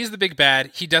 because so he's the big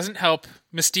bad. He doesn't help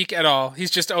Mystique at all.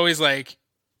 He's just always like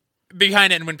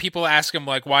behind it. And when people ask him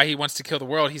like why he wants to kill the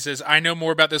world, he says, "I know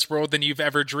more about this world than you've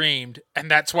ever dreamed, and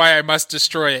that's why I must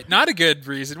destroy it." Not a good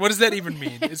reason. What does that even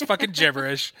mean? It's fucking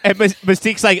gibberish. And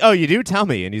Mystique's like, "Oh, you do? Tell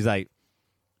me." And he's like,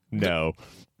 "No,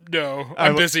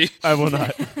 I'm busy. I will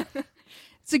not."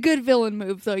 It's a good villain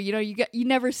move, though. You know, you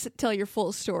never tell your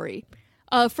full story.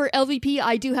 For LVP,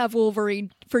 I do have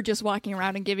Wolverine for just walking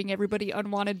around and giving everybody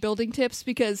unwanted building tips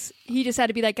because he just had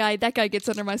to be that guy. That guy gets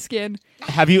under my skin.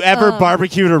 Have you ever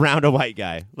barbecued around a white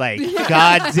guy? Like,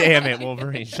 God damn it,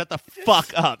 Wolverine. Shut the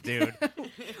fuck up, dude.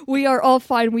 We are all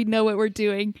fine. We know what we're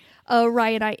doing.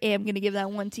 Ryan, I am going to give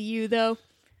that one to you, though.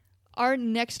 Our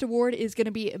next award is going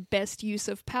to be Best Use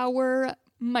of Power.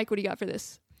 Mike, what do you got for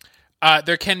this?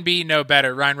 There can be no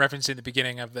better. Ryan referenced in the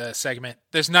beginning of the segment.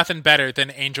 There's nothing better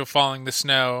than Angel falling the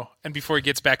snow, and before he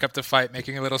gets back up to fight,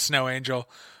 making a little snow angel.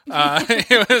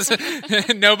 Nobody's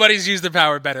used the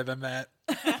power better than that.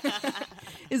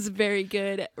 It's very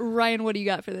good. Ryan, what do you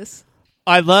got for this?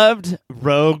 I loved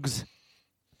Rogue's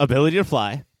ability to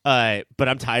fly, but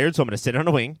I'm tired, so I'm going to sit on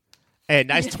a wing. And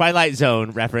nice Twilight Zone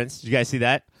reference. Did you guys see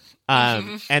that?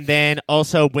 And then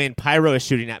also when Pyro is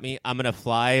shooting at me, I'm going to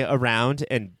fly around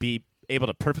and be able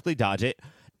to perfectly dodge it.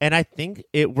 And I think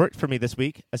it worked for me this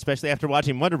week, especially after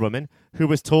watching Wonder Woman, who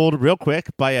was told real quick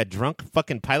by a drunk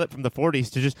fucking pilot from the 40s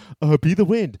to just be the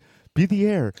wind, be the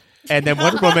air. And then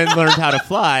Wonder Woman learned how to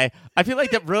fly. I feel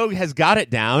like that Rogue has got it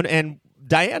down, and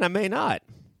Diana may not.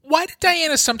 Why did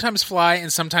Diana sometimes fly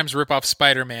and sometimes rip off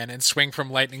Spider-Man and swing from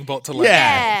lightning bolt to lightning?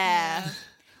 Yeah.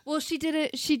 Well, she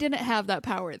didn't have that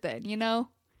power then, you know?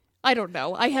 I don't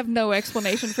know. I have no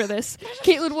explanation for this.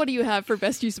 Katelynn, what do you have for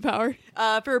best use of power?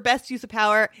 For best use of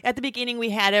power, at the beginning we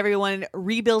had everyone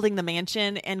rebuilding the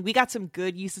mansion, and we got some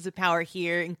good uses of power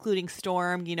here, including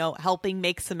Storm, helping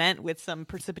make cement with some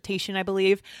precipitation, I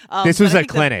believe. This was a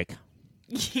clinic.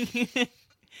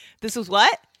 This was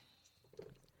what?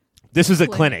 This was a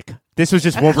clinic. This was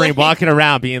just Wolverine walking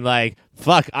around being like,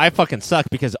 fuck, I fucking suck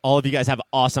because all of you guys have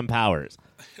awesome powers.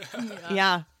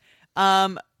 Yeah.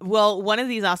 Well, one of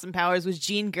these awesome powers was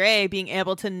Jean Grey being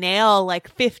able to nail like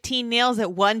 15 nails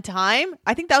at one time.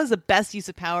 I think that was the best use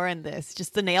of power in this,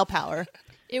 just the nail power.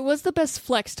 It was the best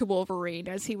flex to Wolverine,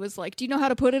 as he was like, "Do you know how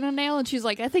to put in a nail?" And she's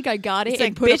like, "I think I got it." It's and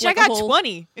like, put bitch, up, like, I got a whole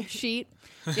 20 sheet.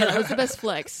 Yeah, that was the best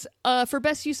flex. For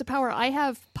best use of power, I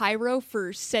have Pyro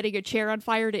for setting a chair on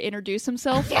fire to introduce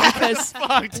himself. Because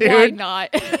fuck, dude. Why not?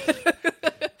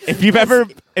 If you've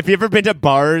ever been to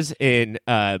bars in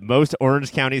most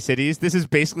Orange County cities, this is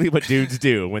basically what dudes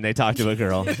do when they talk to a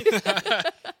girl.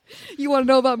 You want to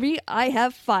know about me? I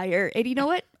have fire. And you know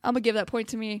what? I'm going to give that point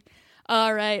to me.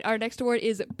 All right. Our next award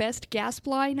is Best Gasp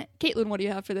Line. Katelynn, what do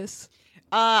you have for this?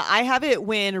 I have it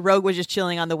when Rogue was just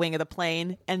chilling on the wing of the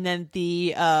plane, and then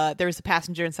there was a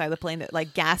passenger inside the plane that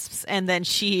like gasps, and then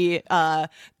she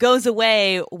goes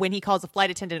away when he calls a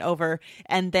flight attendant over,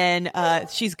 and then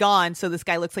she's gone. So this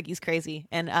guy looks like he's crazy,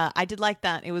 and I did like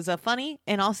that. It was funny,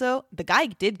 and also the guy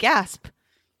did gasp.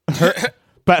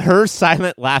 But her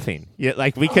silent laughing,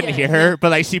 like we couldn't hear her,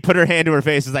 but like she put her hand to her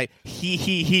face, was like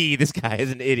he. This guy is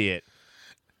an idiot.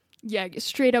 Yeah,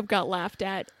 straight up got laughed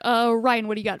at. Ryan,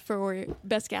 what do you got for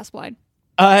best gasp line?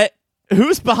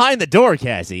 Who's behind the door,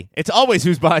 Cassie? It's always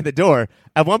who's behind the door.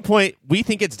 At one point, we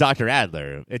think it's Dr.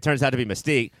 Adler. It turns out to be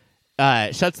Mystique.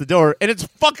 Shuts the door, and it's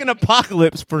fucking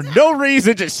Apocalypse for no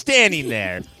reason, just standing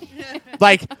there.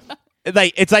 Like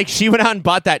it's like she went out and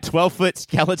bought that 12-foot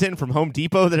skeleton from Home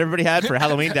Depot that everybody had for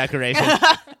Halloween decoration.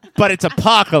 But it's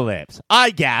Apocalypse.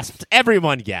 I gasped.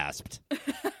 Everyone gasped.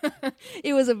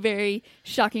 It was a very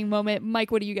shocking moment.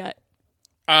 Mike, what do you got?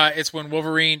 It's when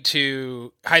Wolverine,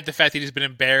 to hide the fact that he's been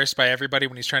embarrassed by everybody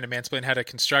when he's trying to mansplain how to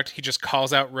construct, he just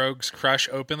calls out Rogue's crush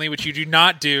openly, which you do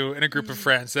not do in a group of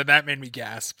friends. And that made me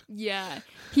gasp. Yeah.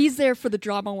 He's there for the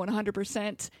drama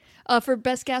 100%. For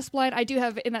best gasp line, I do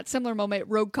have in that similar moment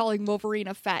Rogue calling Wolverine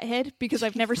a fathead, because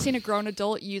I've never seen a grown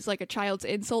adult use like a child's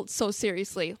insult so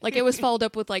seriously. Like it was followed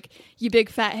up with like, "You big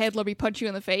fathead, let me punch you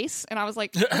in the face." And I was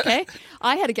like, okay.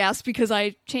 I had a gasp because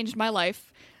I changed my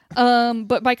life.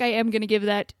 But Mike, I am going to give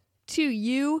that to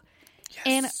you. Yes.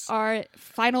 And our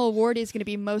final award is going to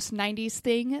be most 90s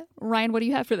thing. Ryan, what do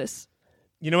you have for this?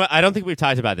 You know what? I don't think we've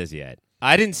talked about this yet.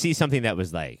 I didn't see something that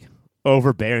was like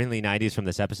overbearingly 90s from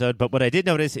this episode, but what I did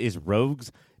notice is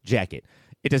Rogue's jacket.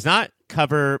 It does not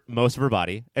cover most of her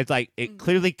body. It's like it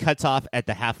clearly cuts off at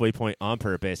the halfway point on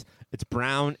purpose. It's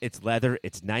brown, it's leather,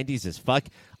 it's 90s as fuck.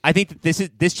 I think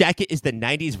that this jacket is the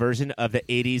 90s version of the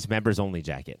 80s members only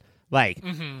jacket. Like,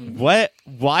 what?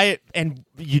 Why? And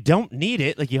you don't need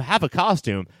it. Like, you have a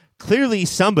costume. Clearly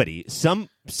some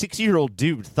 60-year-old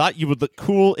dude thought you would look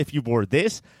cool if you wore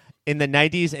this in the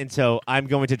 90s, and so I'm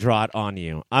going to draw it on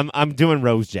you. I'm doing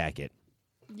Rose jacket.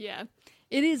 Yeah.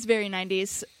 It is very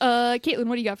 90s. Katelynn,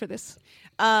 what do you got for this?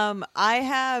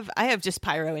 I have just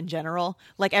Pyro in general,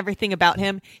 like everything about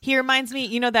him. He reminds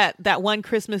me, that one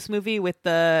Christmas movie with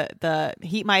the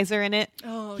heat miser in it.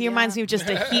 Oh, he reminds me of just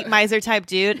a heat miser type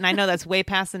dude, and I know that's way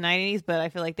past the 90s, but I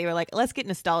feel like they were like, let's get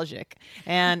nostalgic,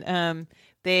 and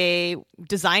they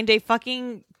designed a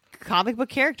fucking comic book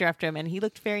character after him, and he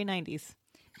looked very 90s.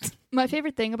 My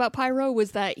favorite thing about Pyro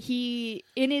was that he,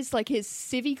 in his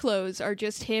civvy clothes are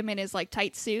just him in his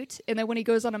tight suit, and then when he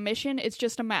goes on a mission, it's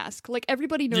just a mask. Like,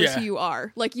 everybody knows who you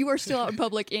are. Like, you are still out in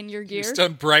public in your gear. He's still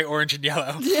bright orange and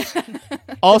yellow.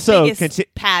 Also,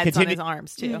 pads on his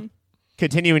arms too. Mm-hmm.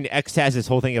 Continuing, X has this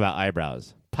whole thing about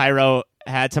eyebrows. Pyro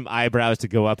had some eyebrows to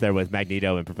go up there with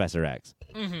Magneto and Professor X.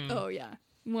 Mm-hmm. Oh yeah,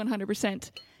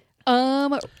 100%.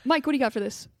 Mike, what do you got for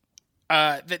this?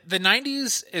 The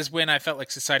 90s is when I felt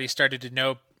like society started to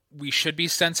know we should be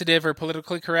sensitive or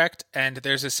politically correct. And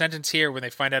there's a sentence here when they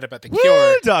find out about the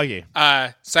cure. Doggy.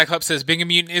 Cyclops says, being a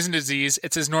mutant isn't a disease.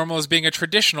 It's as normal as being a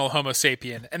traditional Homo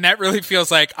sapien. And that really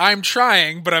feels like I'm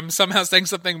trying, but I'm somehow saying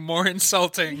something more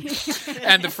insulting.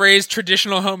 And the phrase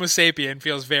traditional Homo sapien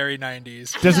feels very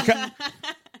 90s.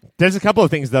 There's a couple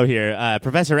of things, though, here.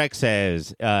 Professor X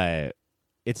says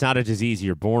it's not a disease,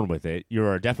 you're born with it.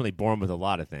 You're definitely born with a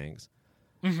lot of things.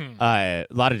 Mm-hmm. A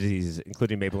lot of diseases,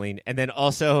 including Maybelline. And then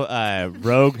also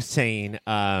Rogue saying,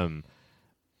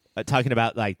 talking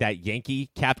about that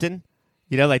Yankee captain,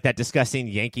 that disgusting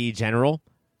Yankee general.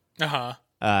 Uh-huh.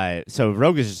 So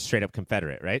Rogue is just straight up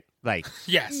Confederate, right?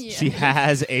 Yes. Yeah. She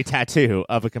has a tattoo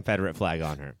of a Confederate flag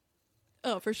on her.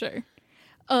 Oh, for sure.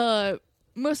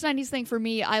 Most 90s thing for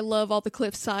me, I love all the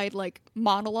Cliffside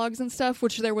monologues and stuff,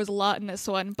 which there was a lot in this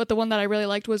one. But the one that I really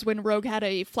liked was when Rogue had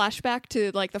a flashback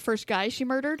to the first guy she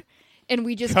murdered, and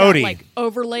we just Cody. got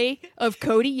overlay of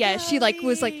Cody. Yeah, Cody. She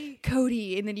was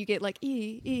Cody, and then you get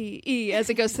E as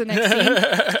it goes to the next scene.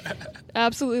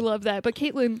 Absolutely love that. But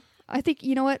Katelynn, I think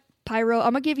you know what, Pyro.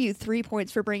 I'm gonna give you 3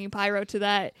 points for bringing Pyro to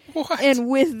that. What? And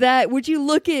with that, would you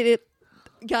look at it,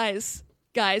 guys?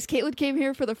 Katelynn came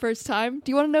here for the first time.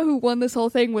 Do you want to know who won this whole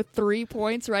thing with 3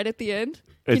 points right at the end?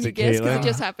 Can you guess? Because it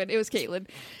just happened. It was Katelynn.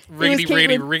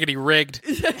 Riggedy rigged.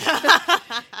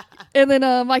 And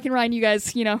then Mike and Ryan, you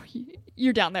guys,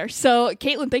 you're down there. So,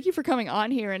 Katelynn, thank you for coming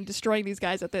on here and destroying these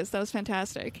guys at this. That was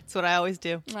fantastic. That's what I always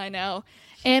do. I know.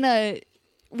 And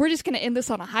we're just going to end this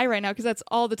on a high right now because that's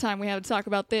all the time we have to talk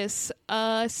about this.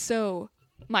 So,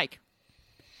 Mike,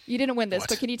 you didn't win this,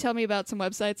 but can you tell me about some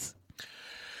websites?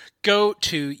 Go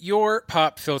to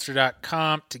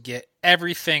yourpopfilter.com to get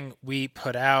everything we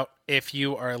put out. If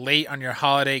you are late on your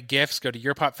holiday gifts, go to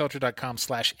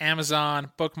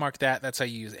yourpopfilter.com/Amazon. Bookmark that. That's how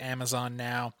you use Amazon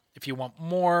now. If you want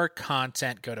more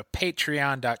content, go to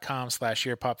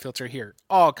patreon.com/yourpopfilter. Here,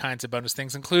 all kinds of bonus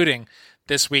things, including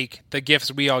this week, the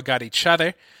gifts we all got each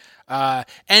other.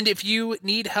 And if you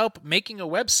need help making a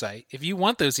website, if you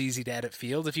want those easy to edit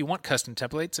fields, if you want custom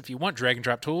templates, if you want drag and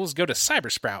drop tools, go to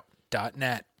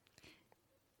cybersprout.net.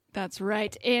 That's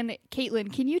right. And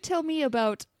Katelynn, can you tell me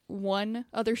about one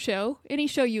other show? Any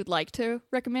show you'd like to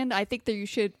recommend? I think that you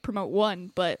should promote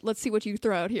one, but let's see what you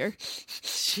throw out here.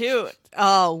 Shoot.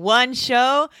 One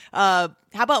show. How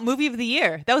about Movie of the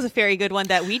Year? That was a very good one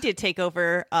that we did take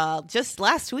over just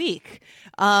last week.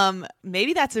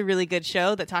 Maybe that's a really good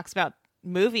show that talks about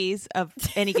movies of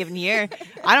any given year.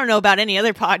 I don't know about any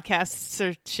other podcasts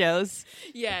or shows.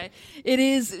 Yeah, it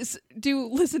is. Do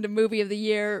listen to Movie of the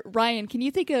Year. Ryan, can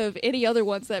you think of any other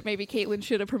ones that maybe Katelynn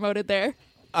should have promoted there?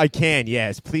 I can,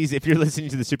 yes. Please, if you're listening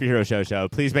to the Superhero Show,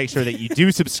 please make sure that you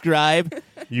do subscribe,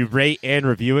 you rate and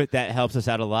review it. That helps us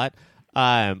out a lot.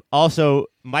 Also,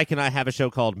 Mike and I have a show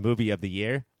called Movie of the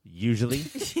Year. Usually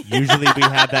we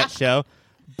have that show.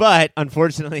 But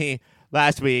unfortunately,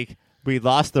 last week, we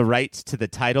lost the rights to the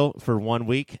title for 1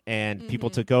 week, and people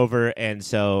took over, and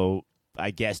so I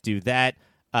guess do that.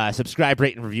 Subscribe,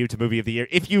 rate, and review to Movie of the Year.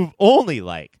 If you only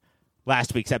like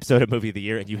last week's episode of Movie of the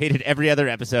Year and you hated every other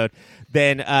episode,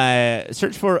 then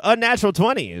search for Unnatural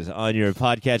 20's on your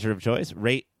podcatcher of choice.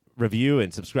 Rate, review,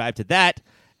 and subscribe to that,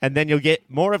 and then you'll get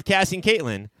more of Cassie and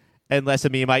Katelynn and less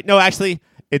of me and Mike. No, actually,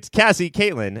 it's Cassie,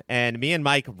 Katelynn, and me and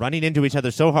Mike running into each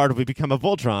other so hard we become a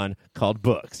Voltron called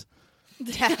Books.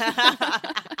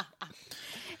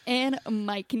 And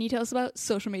Mike, can you tell us about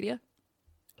social media?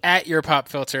 At Your Pop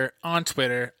Filter on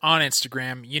Twitter, on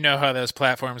Instagram. You know how those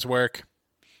platforms work.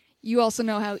 You also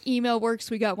know how email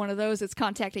works. We got one of those. It's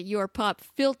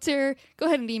contact@yourpopfilter. Go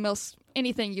ahead and email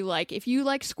anything you like. If you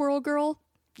like Squirrel Girl,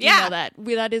 email that.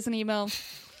 That is an email.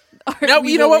 No,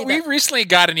 you know what? We recently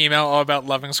got an email all about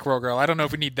loving Squirrel Girl. I don't know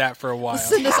if we need that for a while.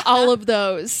 Send us all of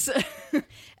those.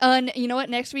 And you know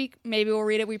what? Next week, maybe we'll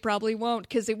read it. We probably won't,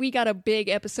 because we got a big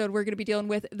episode. We're going to be dealing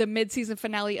with the mid-season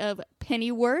finale of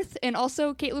Pennyworth, and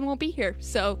also Katelynn won't be here,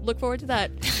 so look forward to that.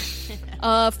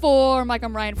 For Mike,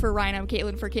 I'm Ryan. For Ryan, I'm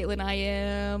Katelynn. For Katelynn, I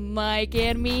am Mike,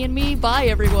 and me. Bye,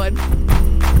 everyone.